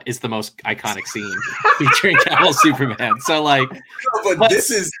 Martha is the most iconic scene featuring Cavill Superman. So like, but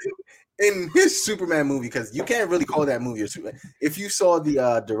this is in his Superman movie because you can't really call that movie a Superman. If you saw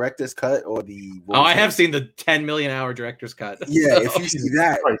the director's cut or I have seen the 10 million hour director's cut. Yeah, if you see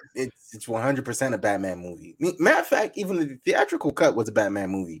that, it's 100% a Batman movie. Matter of fact, even the theatrical cut was a Batman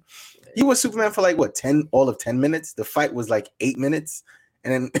movie. He was Superman for like all of 10 minutes. The fight was like 8 minutes,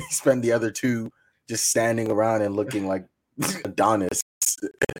 and then he spent the other 2 just standing around and looking like Adonis.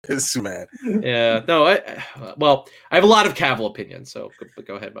 Superman. Yeah, no. I have a lot of Cavill opinions, so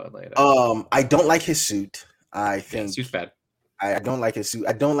go ahead, Mo. I don't like his suit. I think suit's bad. I don't like his suit.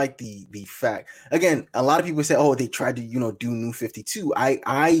 I don't like the fact. Again, a lot of people say, "Oh, they tried to do New 52."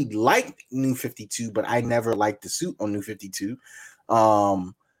 I liked New 52, but I never liked the suit on New 52.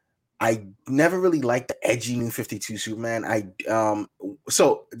 I never really liked the edgy New 52 Superman.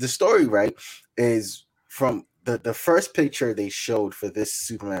 So the story, right, is from the first picture they showed for this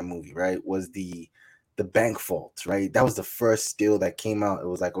Superman movie, right, was the bank vault, right? That was the first still that came out. It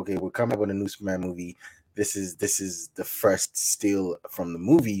was like, okay, we're coming up with a new Superman movie. This is the first still from the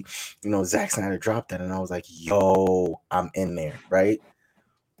movie. Zack Snyder dropped that, and I was like, yo, I'm in there, right?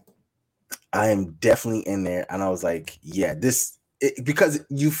 I am definitely in there, and I was like, yeah, because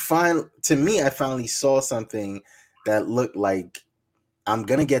I finally saw something that looked like I'm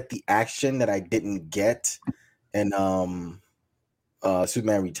gonna get the action that I didn't get in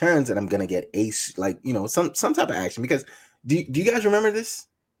Superman Returns, and I'm gonna get some type of action. Because do you guys remember this?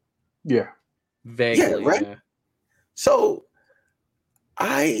 Yeah, vaguely, yeah, right. Yeah. So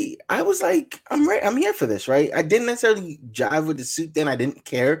I was like, I'm ready. I'm here for this, right? I didn't necessarily jive with the suit then. I didn't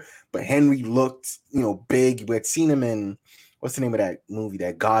care, but Henry looked, big. We had seen him in what's the name of that movie?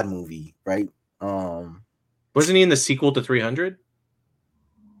 That God movie, right? Wasn't he in the sequel to 300?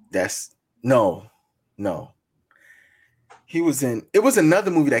 No. He was in. It was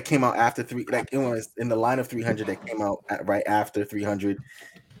another movie that came out after it was in the line of 300 that came out right after 300.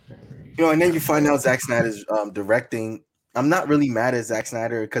 And then you find out Zack Snyder's directing. I'm not really mad at Zack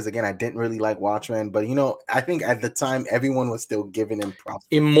Snyder because again, I didn't really like Watchmen, but I think at the time everyone was still giving him props.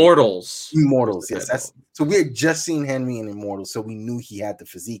 Immortals, yes. So we had just seen Henry in Immortals, so we knew he had the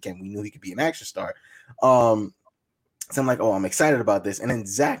physique and we knew he could be an action star. So I'm like, oh, I'm excited about this. And then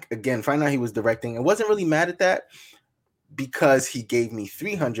Zack again, find out he was directing. I wasn't really mad at that because he gave me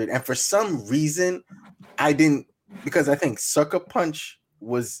 300, and for some reason, I didn't, because I think Sucker Punch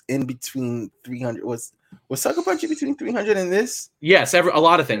was in between 300. Was Sucker Punch between 300 and this? Yes, a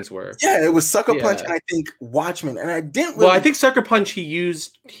lot of things were. Yeah, it was Sucker Punch and I think Watchmen, and I didn't. Well, I think Sucker Punch he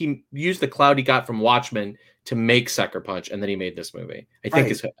used the cloud he got from Watchmen to make Sucker Punch, and then he made this movie. I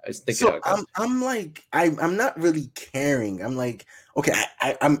think so. I'm like, I'm not really caring. I'm like, okay,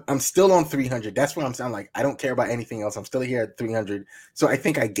 I'm still on 300. That's what I'm saying. Like, I don't care about anything else. I'm still here at 300. So I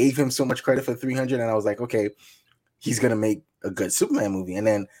think I gave him so much credit for 300, and I was like, okay, he's gonna make a good Superman movie. And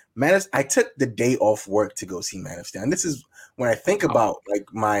then I took the day off work to go see Man of Steel. And this is when I think about like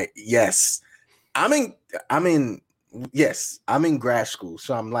I'm in grad school.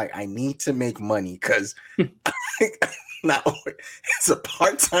 So I'm like, I need to make money because it's a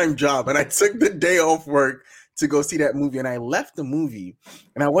part-time job. And I took the day off work to go see that movie. And I left the movie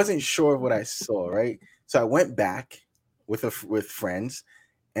and I wasn't sure of what I saw, right? So I went back with friends.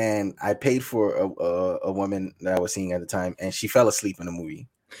 And I paid for a woman that I was seeing at the time, and she fell asleep in the movie.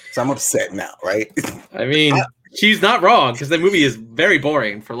 So I'm upset now, right? I mean, she's not wrong because the movie is very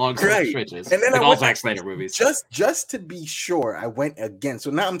boring for long stretches. And then like all Zack Snyder movies. Just to be sure, I went again.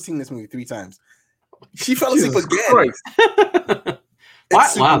 So now I'm seeing this movie 3 times. She fell asleep again.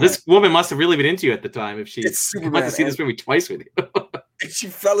 Wow, this woman must have really been into you at the time if she went to see this movie twice with you. She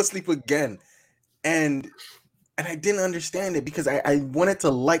fell asleep again, and I didn't understand it because I wanted to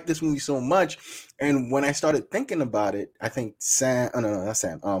like this movie so much. And when I started thinking about it, I think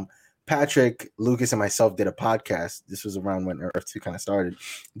Patrick, Lucas, and myself did a podcast. This was around when Earth2 kind of started.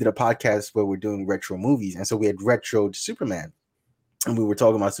 Did a podcast where we're doing retro movies. And so we had retroed Superman. And we were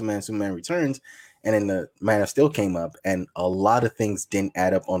talking about Superman Returns. And then the Man of Steel came up. And a lot of things didn't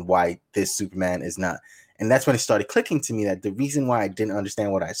add up on why this Superman is not. And that's when it started clicking to me that the reason why I didn't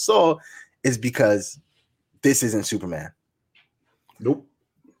understand what I saw is because this isn't Superman. Nope.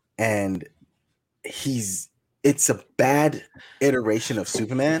 And it's a bad iteration of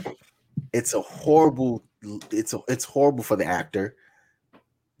Superman. It's horrible for the actor.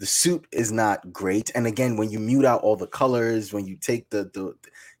 The suit is not great. And again, when you mute out all the colors, when you take the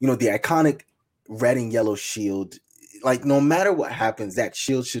iconic red and yellow shield, like no matter what happens, that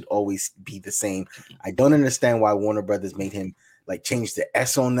shield should always be the same. I don't understand why Warner Brothers made him like change the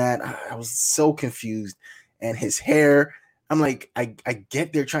S on that. I was so confused. And his hair, I'm like, I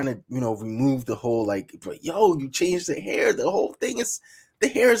get they're trying to, remove the whole like, but you changed the hair. The whole thing is, the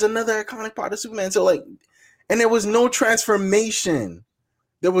hair is another iconic part of Superman. So like, and there was no transformation.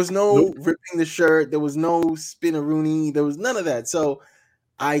 There was no ripping the shirt. There was no spinneroonie. There was none of that. So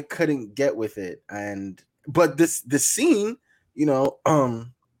I couldn't get with it. But the scene,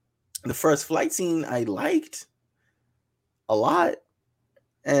 the first flight scene I liked a lot.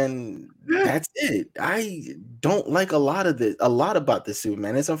 And that's it. I don't like a lot about this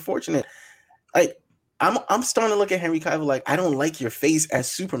Superman. It's unfortunate. Like I'm starting to look at Henry Cavill like I don't like your face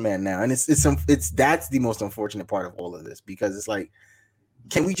as Superman now, and it's that's the most unfortunate part of all of this because it's like,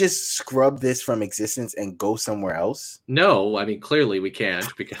 can we just scrub this from existence and go somewhere else? No, I mean clearly we can't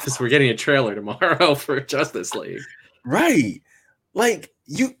because we're getting a trailer tomorrow for Justice League. Right, like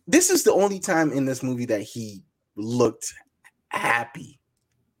this is the only time in this movie that he looked happy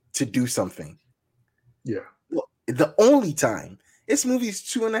to do something. Yeah. Well, the only time. This movie is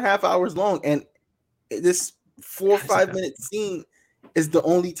 2.5 hours long, and this 4 or 5 minute scene is the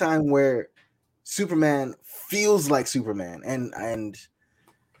only time where Superman feels like Superman. And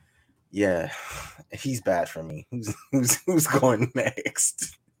yeah, he's bad for me. Who's going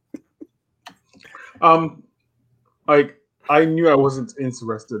next? Like I knew I wasn't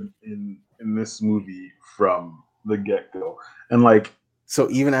interested in this movie from the get-go. And like, so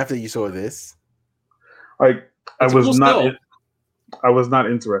even after you saw this, like I was not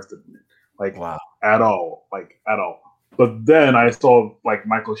interested in it, like wow, at all. But then I saw like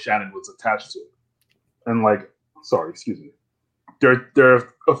Michael Shannon was attached to it, and like, sorry, excuse me. There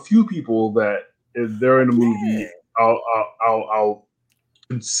are a few people that if they're in a movie, I'll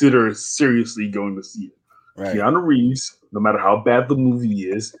consider seriously going to see it. Right. Keanu Reeves, no matter how bad the movie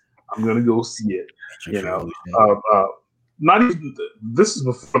is, I'm gonna go see it. Not even this is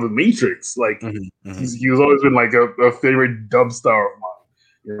before the Matrix. Like he's always been like a favorite dub star of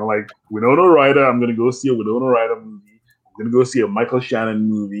mine. Like Winona Ryder. I'm gonna go see a Winona Ryder movie. I'm gonna go see a Michael Shannon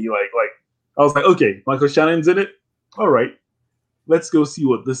movie. Like I was like, okay, Michael Shannon's in it. All right, let's go see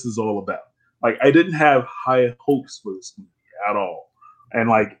what this is all about. Like I didn't have high hopes for this movie at all, and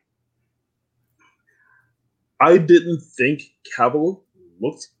like I didn't think Cavill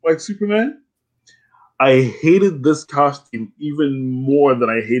looked like Superman. I hated this costume even more than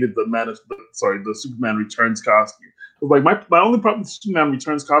I hated the Superman Returns costume. Like my only problem with Superman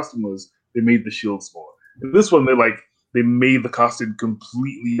Returns costume was they made the shield smaller. In this one, they made the costume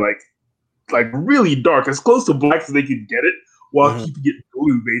completely like like really dark, as close to black as they could get it, while keeping it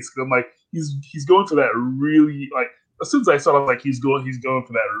blue. Basically, I'm like, he's going for that really like. As soon as I saw it, I was like, he's going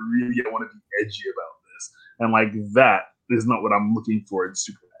for that really. I want to be edgy about this, and like that is not what I'm looking for in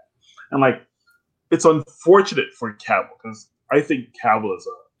Superman. And like, it's unfortunate for Cavill because I think Cavill is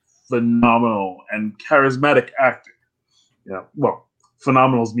a phenomenal and charismatic actor. Yeah, well,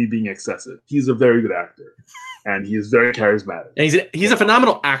 phenomenal is me being excessive. He's a very good actor, and he is very charismatic. And he's a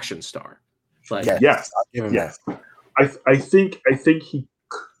phenomenal action star. Like, yes. I think he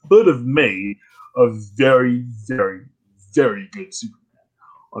could have made a very, very, very good Superman.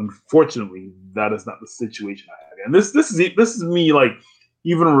 Unfortunately, that is not the situation I have. And this is me like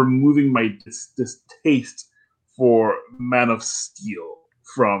even removing my distaste for Man of Steel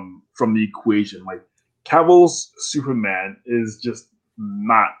from the equation. Like Cavill's Superman is just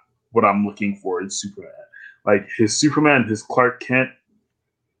not what I'm looking for in Superman. Like his Superman, his Clark Kent,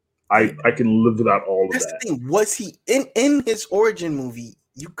 I can live without all of that. That's the thing. Was he in his origin movie?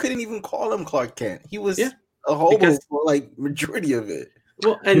 You couldn't even call him Clark Kent. He was a hobo for like majority of it.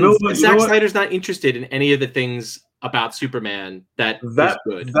 Well, and Zack Snyder's not interested in any of the things about Superman that is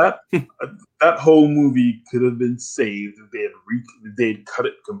good. That whole movie could have been saved if they'd cut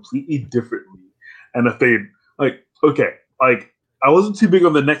it completely differently, and if they I wasn't too big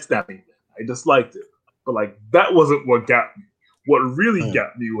on the neck snapping thing. I disliked it, but like that wasn't what got me. What really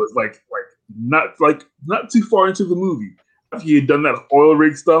got me was not too far into the movie. After he had done that oil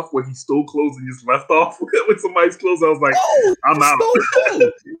rig stuff where he stole clothes and just left off with somebody's clothes, I was like, I'm out.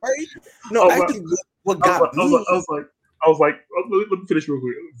 Clothes, right? No, actually, what got me? I was like, let me finish real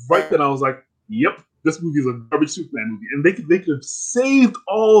quick. Right then, I was like, yep, this movie is a garbage Superman movie, and they could have saved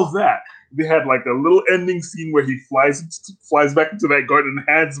all of that. They had like a little ending scene where he flies back into that garden and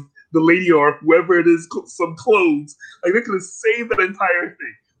hands the lady or whoever it is some clothes. Like they could have saved that entire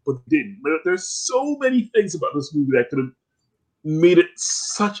thing, but they didn't. There's so many things about this movie that could have made it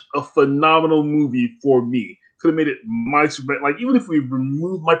such a phenomenal movie for me. Could have made it my Superman. Like even if we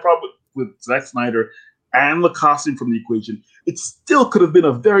remove my problem with Zack Snyder and the costume from the equation, it still could have been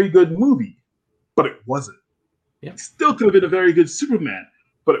a very good movie, but it wasn't. Yeah. It still could have been a very good Superman,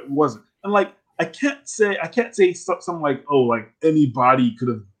 but it wasn't. And like I can't say something like, oh, like anybody could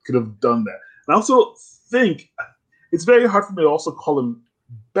have done that. And I also think it's very hard for me to also call him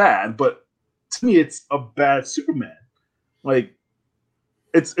bad, but to me it's a bad Superman. Like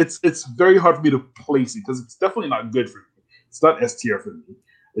it's very hard for me to place it because it's definitely not good for me. It's not S tier for me.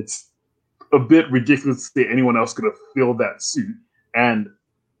 It's a bit ridiculous to say anyone else could have filled that suit, and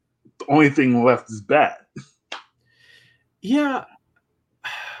the only thing left is bad. Yeah, I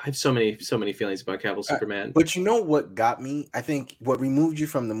have so many feelings about Cavill Superman. But you know what got me? I think what removed you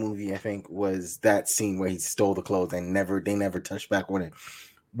from the movie, I think, was that scene where he stole the clothes and they never touched back on it.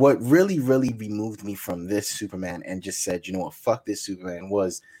 What really, really removed me from this Superman and just said, you know what, fuck this Superman,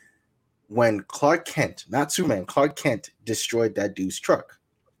 was when Clark Kent, not Superman, Clark Kent destroyed that dude's truck.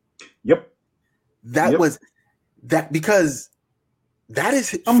 Yep. Was that because that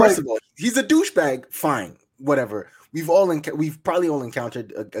is first of all, he's a douchebag. Fine, whatever. We've probably all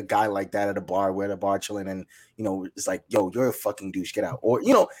encountered a guy like that at a bar. We're at a bar chilling, and you know, it's like, yo, you're a fucking douche, get out, or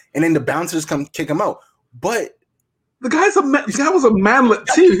you know, and then the bouncers come kick him out. But the guy was a manlet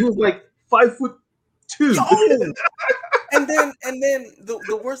too. He was like 5'2". And then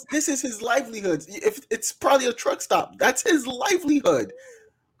the worst. This is his livelihood. If it's probably a truck stop, that's his livelihood.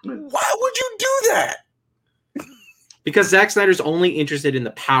 Why would you do that? Because Zack Snyder's only interested in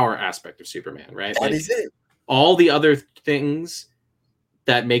the power aspect of Superman, right? That is it. All the other things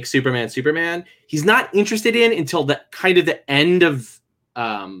that make Superman, he's not interested in until the kind of the end of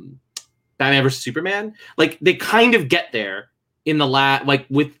Batman vs Superman. Like they kind of get there in the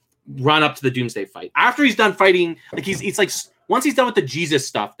with run up to the Doomsday fight. After he's done fighting, like it's like once he's done with the Jesus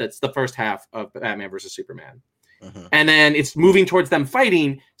stuff, that's the first half of Batman vs Superman. Mm-hmm. And then it's moving towards them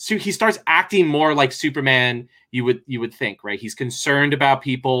fighting. So he starts acting more like Superman. You would think, right? He's concerned about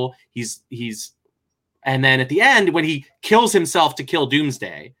people. He's and then at the end when he kills himself to kill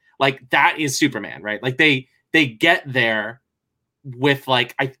Doomsday, like that is Superman, right? Like they get there with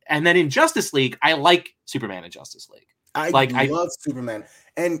and then in Justice League, I like Superman in Justice League. I love Superman,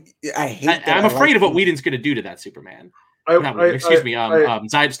 and I hate. I'm afraid of what Whedon's going to do to that Superman. Snyder's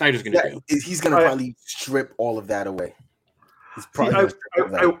going to do. He's going to probably strip all of that away. I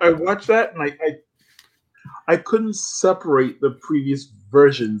watched that and I couldn't separate the previous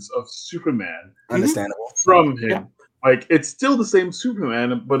versions of Superman. Understandable. From him. Yeah. Like it's still the same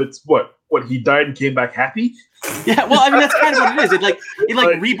Superman, but it's what he died and came back happy. Yeah, well, I mean that's kind of what it is. It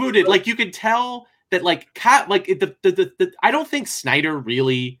rebooted. Like you could tell that I don't think Snyder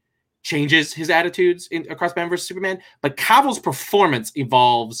really changes his attitudes across Batman vs Superman, but Cavill's performance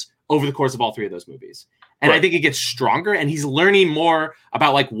evolves over the course of all three of those movies. And I think it gets stronger, and he's learning more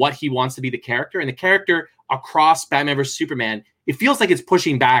about like what he wants to be the character. And the character across Batman vs Superman, it feels like it's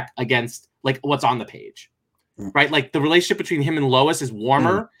pushing back against like what's on the page, right? Like the relationship between him and Lois is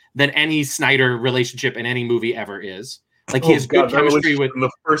warmer than any Snyder relationship in any movie ever is. Like he has good chemistry with the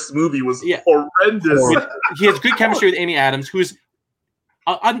first movie was horrendous. He has good chemistry with Amy Adams, who's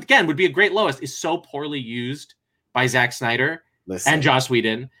again would be a great Lois, is so poorly used by Zack Snyder. Listen, and Joss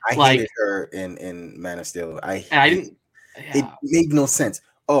Whedon. I hated her in Man of Steel. It made no sense.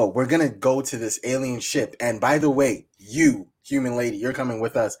 Oh, we're gonna go to this alien ship, and by the way, you human lady, you're coming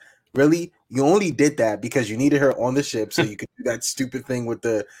with us. Really? You only did that because you needed her on the ship so you could do that stupid thing with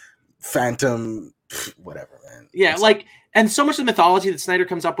the Phantom, whatever, man. Yeah, like, and so much of the mythology that Snyder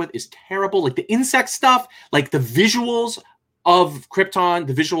comes up with is terrible. Like the insect stuff, like the visuals of Krypton,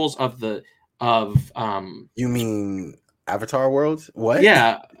 the visuals of You mean Avatar world? What?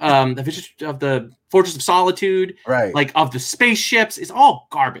 Yeah, the vision of the Fortress of Solitude, right? Like of the spaceships, is all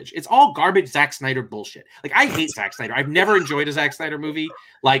garbage. It's all garbage. Zack Snyder bullshit. Like I hate Zack Snyder. I've never enjoyed a Zack Snyder movie,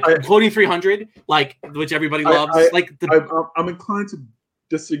 like including 300, like which everybody loves. I'm inclined to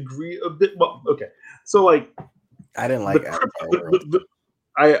disagree a bit. Well, okay, so like I didn't like Avatar world.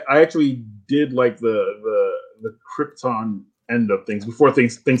 I actually did like the Krypton end of things before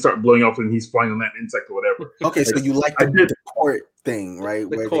things start blowing up and he's flying on that insect or whatever. Okay, so you like the court thing, right?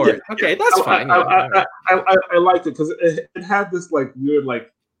 The court. Okay, that's fine. I liked it because it had this like weird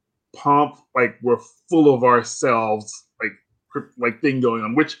like pomp, like we're full of ourselves, like thing going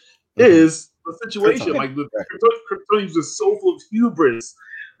on, which is the situation. Krypton. Like the Kryptonians are just so full of hubris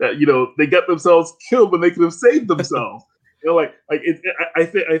that they get themselves killed when they could have saved themselves. I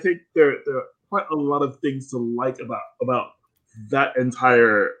think there are quite a lot of things to like about that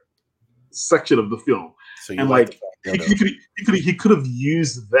entire section of the film. So you like he could have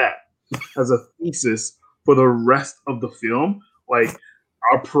used that as a thesis for the rest of the film. Like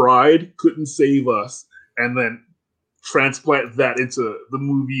our pride couldn't save us, and then transplant that into the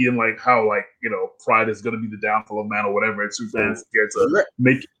movie and like how pride is going to be the downfall of man or whatever. And Superman's scared to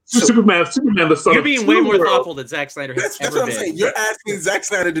make Superman the son. You're being way more thoughtful than Zack Snyder has that's ever what I'm been. saying. You're asking Zack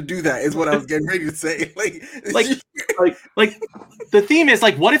Snyder to do that is what I was getting ready to say. Like the theme is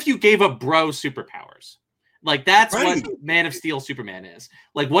like, what if you gave a bro superpowers? Like that's what Man of Steel Superman is.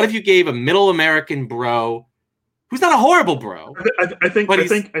 Like, what if you gave a middle American bro who's not a horrible bro? I think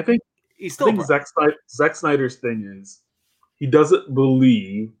he's still Zack Snyder's thing is he doesn't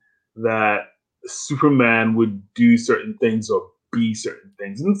believe that Superman would do certain things or be certain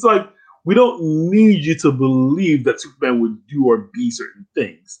things. And it's like, we don't need you to believe that Superman would do or be certain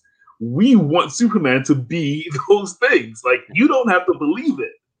things. We want Superman to be those things. Like, you don't have to believe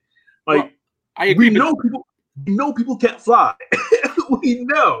it. Like, I agree. We know people can't fly. We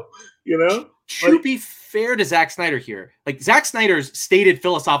know, To be fair to Zack Snyder here, like Zack Snyder's stated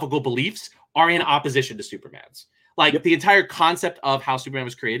philosophical beliefs are in opposition to Superman's. Like the entire concept of how Superman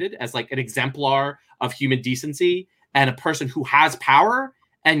was created as like an exemplar of human decency and a person who has power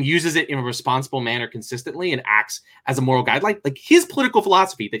and uses it in a responsible manner consistently and acts as a moral guideline. Like his political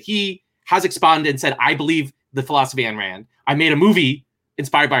philosophy that he has expounded and said, I believe the philosophy of Ayn Rand. I made a movie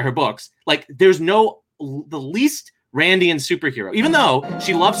inspired by her books. Like there's the least Randian superhero, even though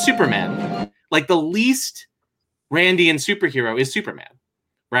she loves Superman, like the least Randian superhero is Superman,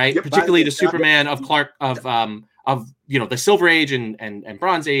 right? Yep, particularly the Superman of Clark of the Silver Age and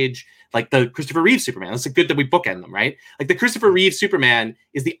Bronze Age, like the Christopher Reeve Superman. It's good that we bookend them, right? Like the Christopher Reeve Superman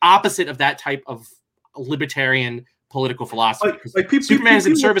is the opposite of that type of libertarian political philosophy. Superman is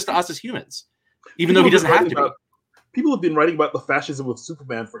in service to us as humans, even though he doesn't have to be. People have been writing about the fascism of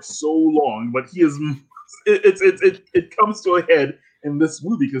Superman for so long, but he is it comes to a head in this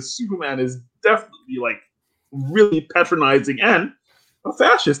movie because Superman is definitely like really patronizing and a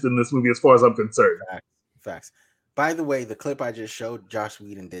fascist in this movie, as far as I'm concerned. Facts. By the way, the clip I just showed, Joss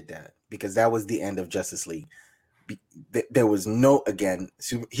Whedon did that because that was the end of Justice League. There was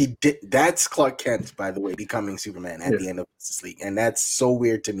he did. That's Clark Kent, by the way, becoming Superman at the end of Justice League, and that's so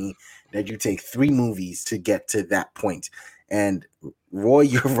weird to me that you take 3 movies to get to that point. And Roy,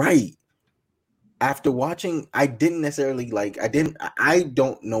 you're right. After watching, I didn't necessarily I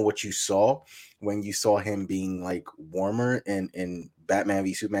don't know what you saw when you saw him being like warmer in Batman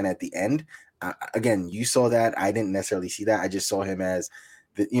v Superman at the end. Again, you saw that. I didn't necessarily see that. I just saw him as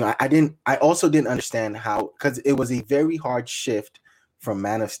I also didn't understand how, because it was a very hard shift from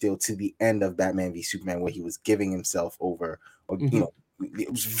Man of Steel to the end of Batman v Superman where he was giving himself over, or it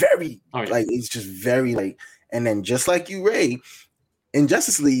was very it's just very and then just like you, Ray, in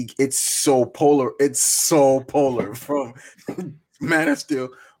Justice League, it's so polar. It's so polar from Man of Steel.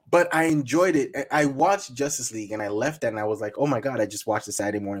 But I enjoyed it. I watched Justice League and I left that and I was like, oh my God, I just watched a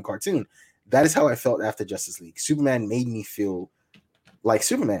Saturday morning cartoon. That is how I felt after Justice League. Superman made me feel like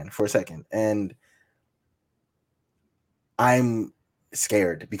Superman for a second. And I'm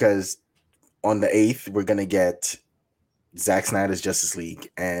scared because on the 8th, we're going to get Zack Snyder's Justice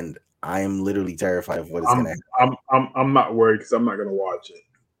League. And I'm literally terrified of what is going to happen. I'm not worried because I'm not going to watch it.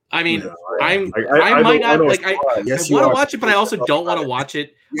 I mean, I might not like. I want to watch it, but I also don't want to watch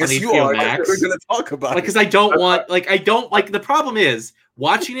it on HBO Max. We're going to talk about it because I don't want. Like, I don't like. The problem is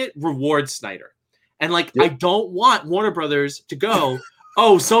watching it rewards Snyder, and like I don't want Warner Brothers to go.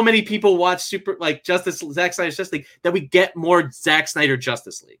 Oh, so many people watch Zack Snyder's Justice League that we get more Zack Snyder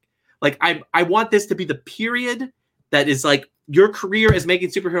Justice League. Like I want this to be the period that is like your career as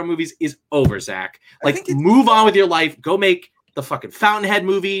making superhero movies is over, Zach. Like move on with your life. Go make the fucking Fountainhead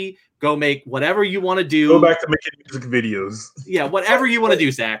movie. Go make whatever you want to do. Go back to making music videos. Yeah, whatever you want to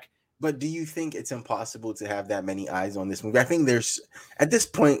do, Zach. But do you think it's impossible to have that many eyes on this movie? I think there's at this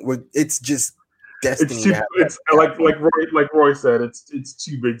point where it's just destiny. It's like Roy said, it's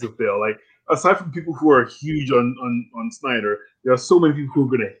too big to fail. Like aside from people who are huge on Snyder, there are so many people who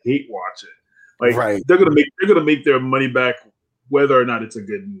are gonna hate watch it. Like they're gonna make their money back whether or not it's a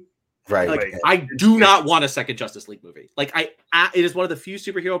good movie. Right. Like, I do not want a second Justice League movie. Like it is one of the few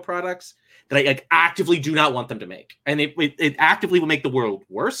superhero products that I like, actively do not want them to make, and it actively will make the world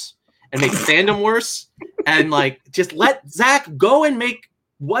worse and make fandom worse, and like just let Zach go and make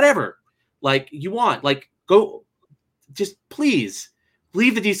whatever like you want. Like go, just please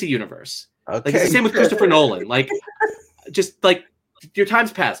leave the DC universe. Okay. Like it's the same with Christopher Nolan. Like just like your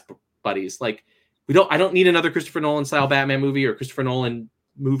time's passed, buddies. Like I don't need another Christopher Nolan style Batman movie or Christopher Nolan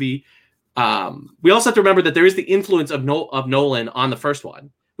movie. We also have to remember that there is the influence of Nolan on the first one,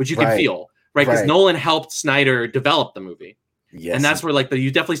 which you can feel, right? Because Nolan helped Snyder develop the movie. Yes. And that's where like you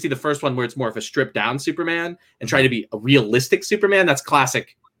definitely see the first one where it's more of a stripped down Superman and try to be a realistic Superman. That's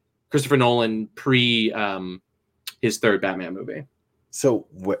classic Christopher Nolan pre his third Batman movie. So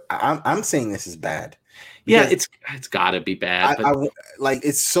I'm saying this is bad. Yeah, it's got to be bad. Like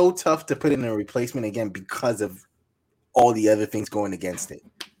it's so tough to put in a replacement again because of all the other things going against it.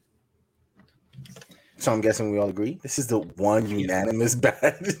 So I'm guessing we all agree this is the one unanimous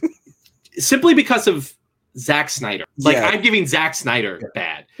bad. Simply because of Zack Snyder. Like I'm giving Zack Snyder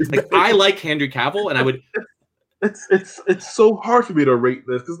bad. Like I like Henry Cavill, and I would. It's so hard for me to rate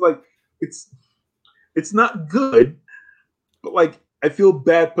this because like it's not good, but like I feel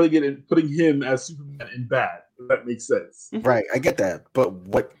bad putting him as Superman in bad. If that makes sense. Right, I get that, but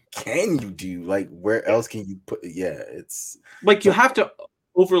what can you do? Like where else can you put? Yeah, it's like you have to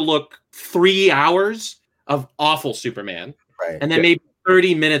overlook 3 hours of awful Superman, right, and then maybe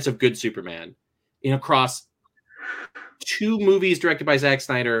 30 minutes of good Superman across 2 movies directed by Zack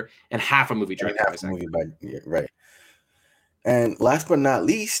Snyder and half a movie directed by Zack Snyder. Right. And last but not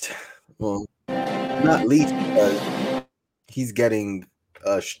least, because he's getting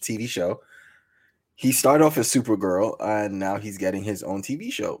a TV show. He started off as Supergirl, and now he's getting his own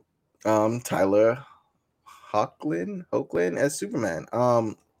TV show. Tyler Hoechlin as Superman.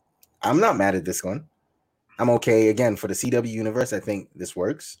 I'm not mad at this one. I'm okay. Again, for the CW universe, I think this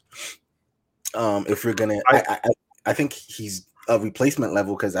works. If we're gonna, I think he's a replacement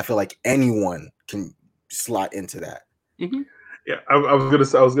level because I feel like anyone can slot into that. Mm-hmm. Yeah, I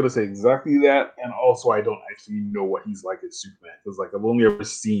was gonna say exactly that, and also I don't actually know what he's like as Superman because like I've only ever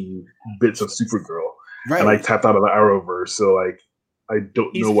seen bits of Supergirl, and I tapped out of the Arrowverse, so like I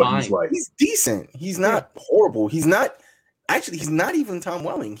don't know what he's like. He's decent. He's not horrible. He's not even Tom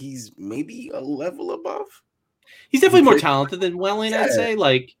Welling. He's maybe a level above. He's definitely more talented than Welling, I'd say.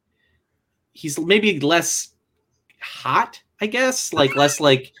 Like he's maybe less hot, I guess. Like less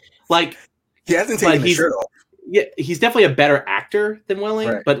like he hasn't taken his shirt off. Yeah, he's definitely a better actor than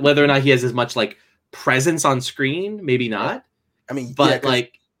Welling, but whether or not he has as much like presence on screen, maybe not. I mean, but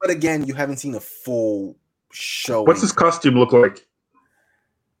but again, you haven't seen a full show. What's his costume look like?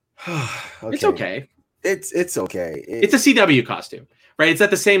 It's okay. It's okay. It's a CW costume, right? It's at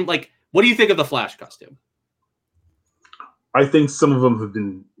the same like. What do you think of the Flash costume? I think some of them have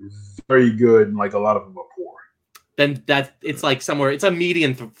been very good, and like a lot of them are poor. Then it's like somewhere. It's a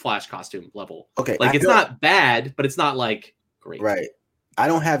median Flash costume level. Okay, like it's not bad, but it's not like great. Right. I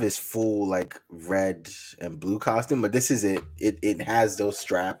don't have his full like red and blue costume, but this is it. It has those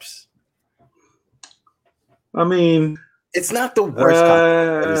straps. I mean, it's not the worst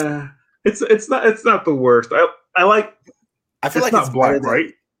costume. It's not the worst. I like. I feel like it's not black,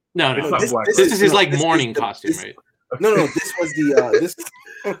 right? No. This is his like morning costume, right? No, this was the this.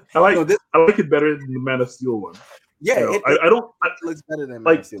 I like it better than the Man of Steel one. Yeah, it looks better than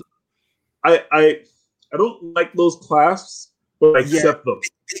Man of Steel. I don't like those clasps, but I accept them.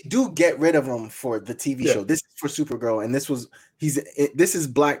 They do get rid of them for the TV show. This is for Supergirl, and this is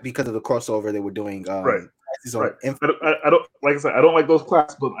black because of the crossover they were doing. Right. I don't like I said. I don't like those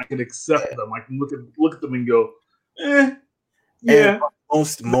clasps, but I can accept them. I can look at them and go, yeah. And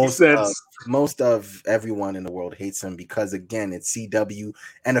most of everyone in the world hates him because again, it's CW,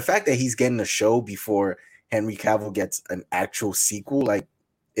 and the fact that he's getting a show before Henry Cavill gets an actual sequel, like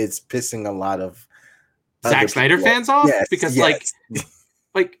it's pissing a lot of Zack Snyder fans off because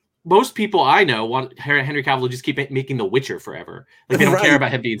like most people I know want Henry Cavill to just keep making The Witcher forever. Like they don't care about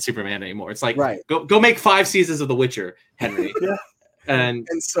him being Superman anymore. It's like go make 5 seasons of The Witcher, Henry. And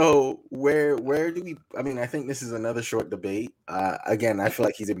so where do we? I mean, I think this is another short debate. Again, I feel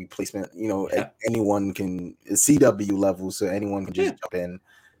like he's a replacement. Anyone can CW level, so anyone can just jump in.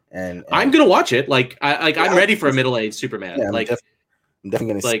 And I'm gonna watch it. I'm ready for a middle-aged Superman. Yeah, I'm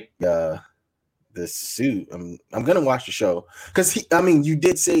definitely gonna see the suit. I'm gonna watch the show because you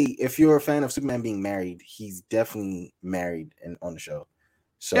did say if you're a fan of Superman being married, he's definitely married and on the show.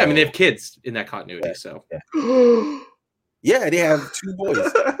 So yeah, they have kids in that continuity. So yeah, they have 2 boys.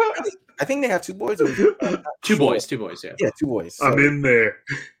 I think they have 2 boys. Two boys. Yeah. Yeah, 2 boys. So. I'm in there.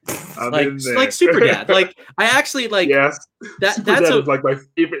 Like Super Dad. Like I actually like. Yes. That's like my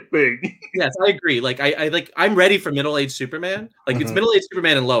favorite thing. Yes, I agree. Like I'm ready for middle-aged Superman. Like it's middle-aged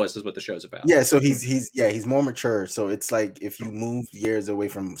Superman and Lois is what the show's about. Yeah, so he's more mature. So it's like if you move years away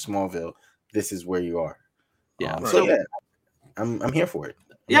from Smallville, this is where you are. Yeah. I'm here for it.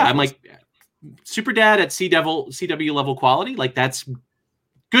 I'm like Super Dad at CW level quality. Like that's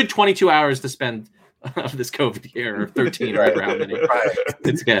good 22 hours to spend of this COVID year or 13 or how many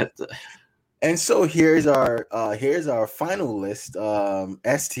it's got. And so here's our final list.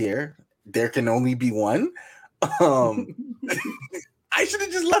 S tier. There can only be one. I should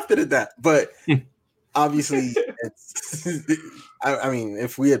have just left it at that, but obviously,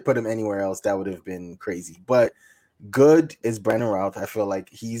 if we had put him anywhere else, that would have been crazy. But good is Brandon Routh. I feel like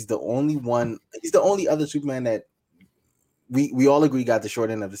he's the only one. He's the only other Superman that we all agree got the short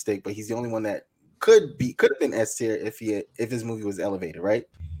end of the stick, but he's the only one that could have been S tier if his movie was elevated, right?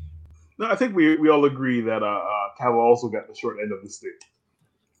 No, I think we all agree that Cavill also got the short end of the stick.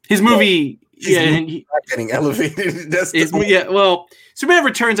 His movie, not getting elevated. Well, Superman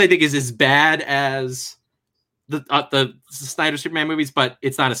Returns, I think, is as bad as the Snyder Superman movies, but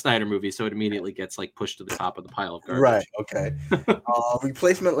it's not a Snyder movie, so it immediately gets pushed to the top of the pile of garbage. Right. Okay.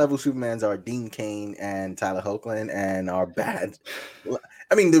 Replacement level Supermans are Dean Cain and Tyler Hoechlin, and are bad.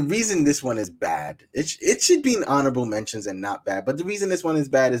 The reason this one is bad, it should be in honorable mentions and not bad. But the reason this one is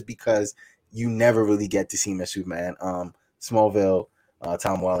bad is because you never really get to see him as Superman. Smallville,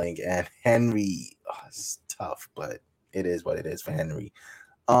 Tom Welling, and Henry. It's tough, but it is what it is for Henry.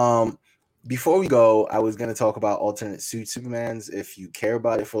 Before we go, I was going to talk about alternate suit Supermans. If you care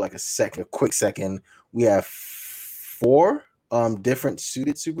about it for a quick second, we have 4 different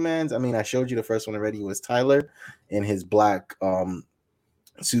suited Supermans. I showed you the first one already. It was Tyler in his black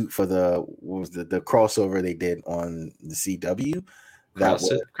suit for the crossover they did on the CW.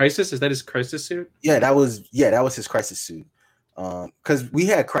 Crisis? Is that his Crisis suit? Yeah, that was his Crisis suit. Because we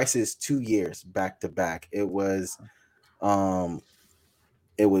had Crisis 2 years back to back. It was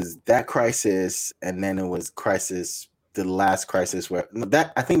that Crisis, and then it was Crisis, the last Crisis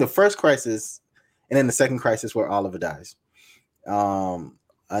I think the first Crisis, and then the second Crisis where Oliver dies.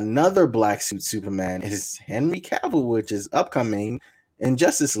 Another black suit Superman is Henry Cavill, which is upcoming in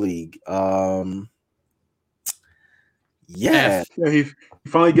Justice League. He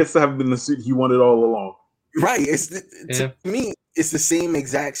finally gets to have been the suit he wanted all along. Right. To me, it's the same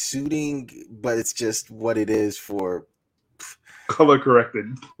exact suiting, but it's just what it is for color corrected.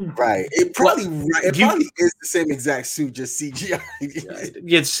 Right. It probably is the same exact suit, just CGI.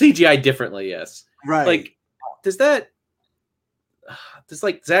 It's CGI differently, yes. Right. Does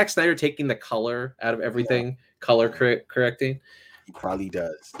Zack Snyder taking the color out of everything, color correcting? He probably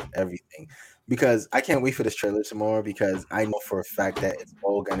does everything. Because I can't wait for this trailer tomorrow, because I know for a fact that it's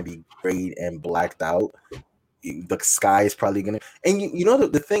all going to be grayed and blacked out. The sky is probably going to... And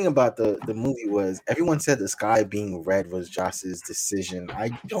the thing about the movie was everyone said the sky being red was Joss's decision. I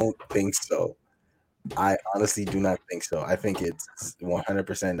don't think so. I honestly do not think so. I think it's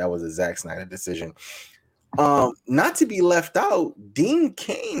 100% that was a Zack Snyder decision. Not to be left out, Dean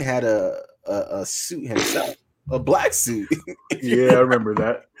Cain had a suit himself, a black suit. Yeah, I remember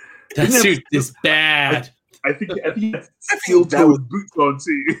that. That suit is bad. I think he had steel-toed boots on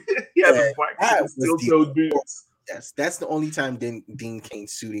too. He had black steel-toed boots. Yes, that's the only time Dean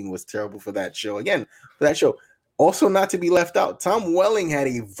Cain's suiting was terrible for that show. Again, for that show. Also, not to be left out, Tom Welling had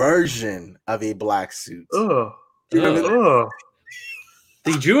a version of a black suit. Oh, Do you remember that?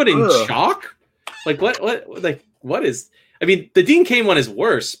 They drew it in chalk? Like what is? I mean, the Dean Cain one is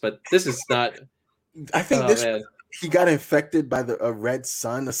worse, but this is not. I think he got infected by a red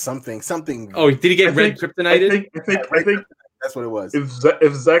sun or something. Oh, did he get red kryptonited? I think that's what it was.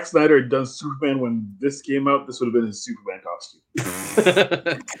 If Zack Snyder had done Superman when this came out, this would have been his Superman costume.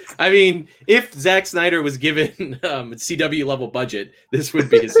 I mean, if Zack Snyder was given CW level budget, this would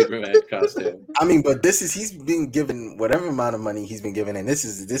be his Superman costume. I mean, but he's been given whatever amount of money he's been given, and this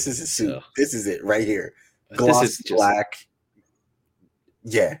is his suit. Oh. This is it right here. Gloss this is black.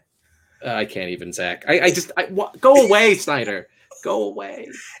 Yeah. I can't even, Zach. I go away, Snyder. Go away.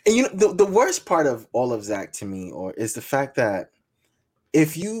 And you know the worst part of all of Zach to me, is the fact that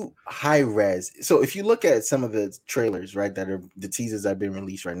if you high res, so if you look at some of the trailers, right, that are the teasers that have been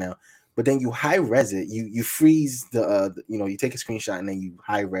released right now, but then you high res it, you freeze you take a screenshot and then you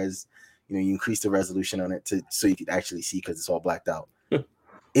high res, you increase the resolution on it so you can actually see because it's all blacked out.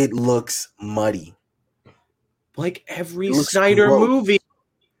 It looks muddy, like every Snyder movie.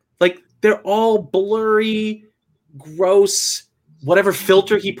 Like they're all blurry, gross. Whatever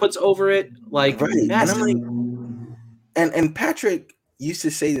filter he puts over it, like right. And I'm like, and Patrick used to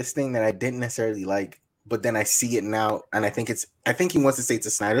say this thing that I didn't necessarily like, but then I see it now, and I think he wants to say it's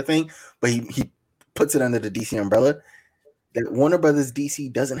a Snyder thing, but he puts it under the DC umbrella. That Warner Brothers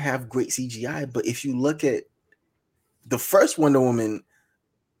DC doesn't have great CGI, but if you look at the first Wonder Woman,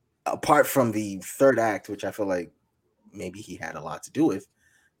 apart from the third act, which I feel like maybe he had a lot to do with,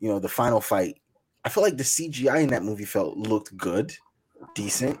 the final fight, I feel like the CGI in that movie looked good,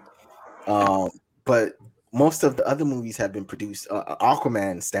 decent. But most of the other movies have been produced.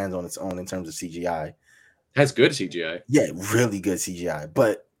 Aquaman stands on its own in terms of CGI. Has good CGI. Yeah, really good CGI.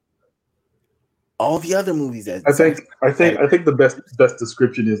 But all the other movies that I think the best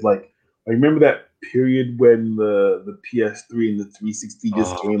description is like remember that period when the PS3 and the 360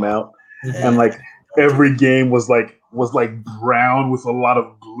 just came out, and like every game was like brown with a lot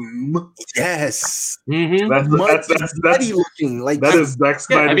of gloom. Yes, that's looking like that is Zack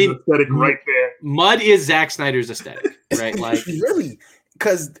Snyder's aesthetic right there. Mud is Zack Snyder's aesthetic, right? Like really,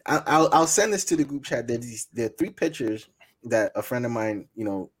 because I'll send this to the group chat. There are 3 pictures that a friend of mine,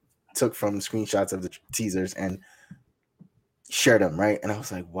 took from screenshots of the teasers and shared them, right? And I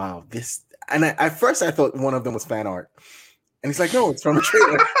was like, wow, this. And at first I thought one of them was fan art, and he's like, no, it's from a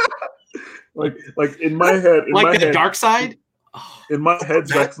trailer. like in my head, Dark Side. In my head,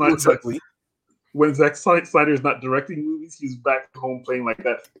 Zack Snyder. When Zack Snyder is not directing movies, he's back home playing like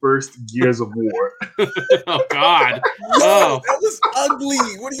that first Gears of War. Oh God! No, that was ugly.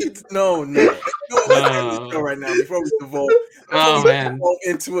 What are you? No. Right now, before we devolve, man,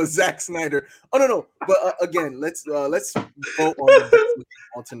 into a Zack Snyder. Oh no. But again, let's vote on the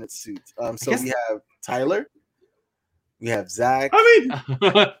alternate suit. So we have Tyler, we have Zach.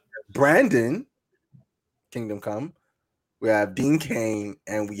 Brandon, Kingdom Come. We have Dean Cain,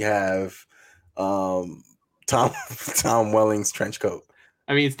 and we have Tom Welling's trench coat.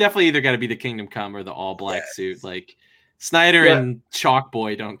 I mean, it's definitely either got to be the Kingdom Come or the all black suit. Like Snyder and Chalk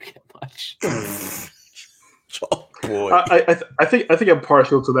Boy don't get much. Chalk Boy. I think I'm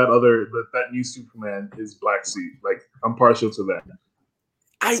partial to that new Superman, his black suit. Like I'm partial to that.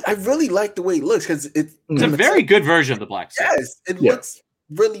 I really like the way it looks because it's a very good version of the black suit. Yes, it looks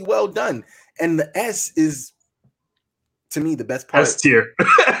really well done, and the S is, to me, the best part. S tier.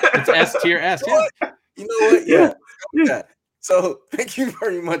 It's S tier S. Yeah. You know what? Yeah. So thank you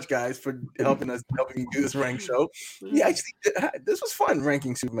very much, guys, for helping me do this rank show. Yeah, actually, this was fun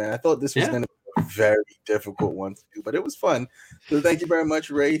ranking Superman. I thought this was going to be a very difficult one to do, but it was fun. So thank you very much,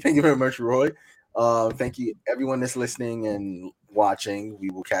 Ray. Thank you very much, Roy. Thank you, everyone that's listening and watching. We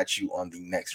will catch you on the next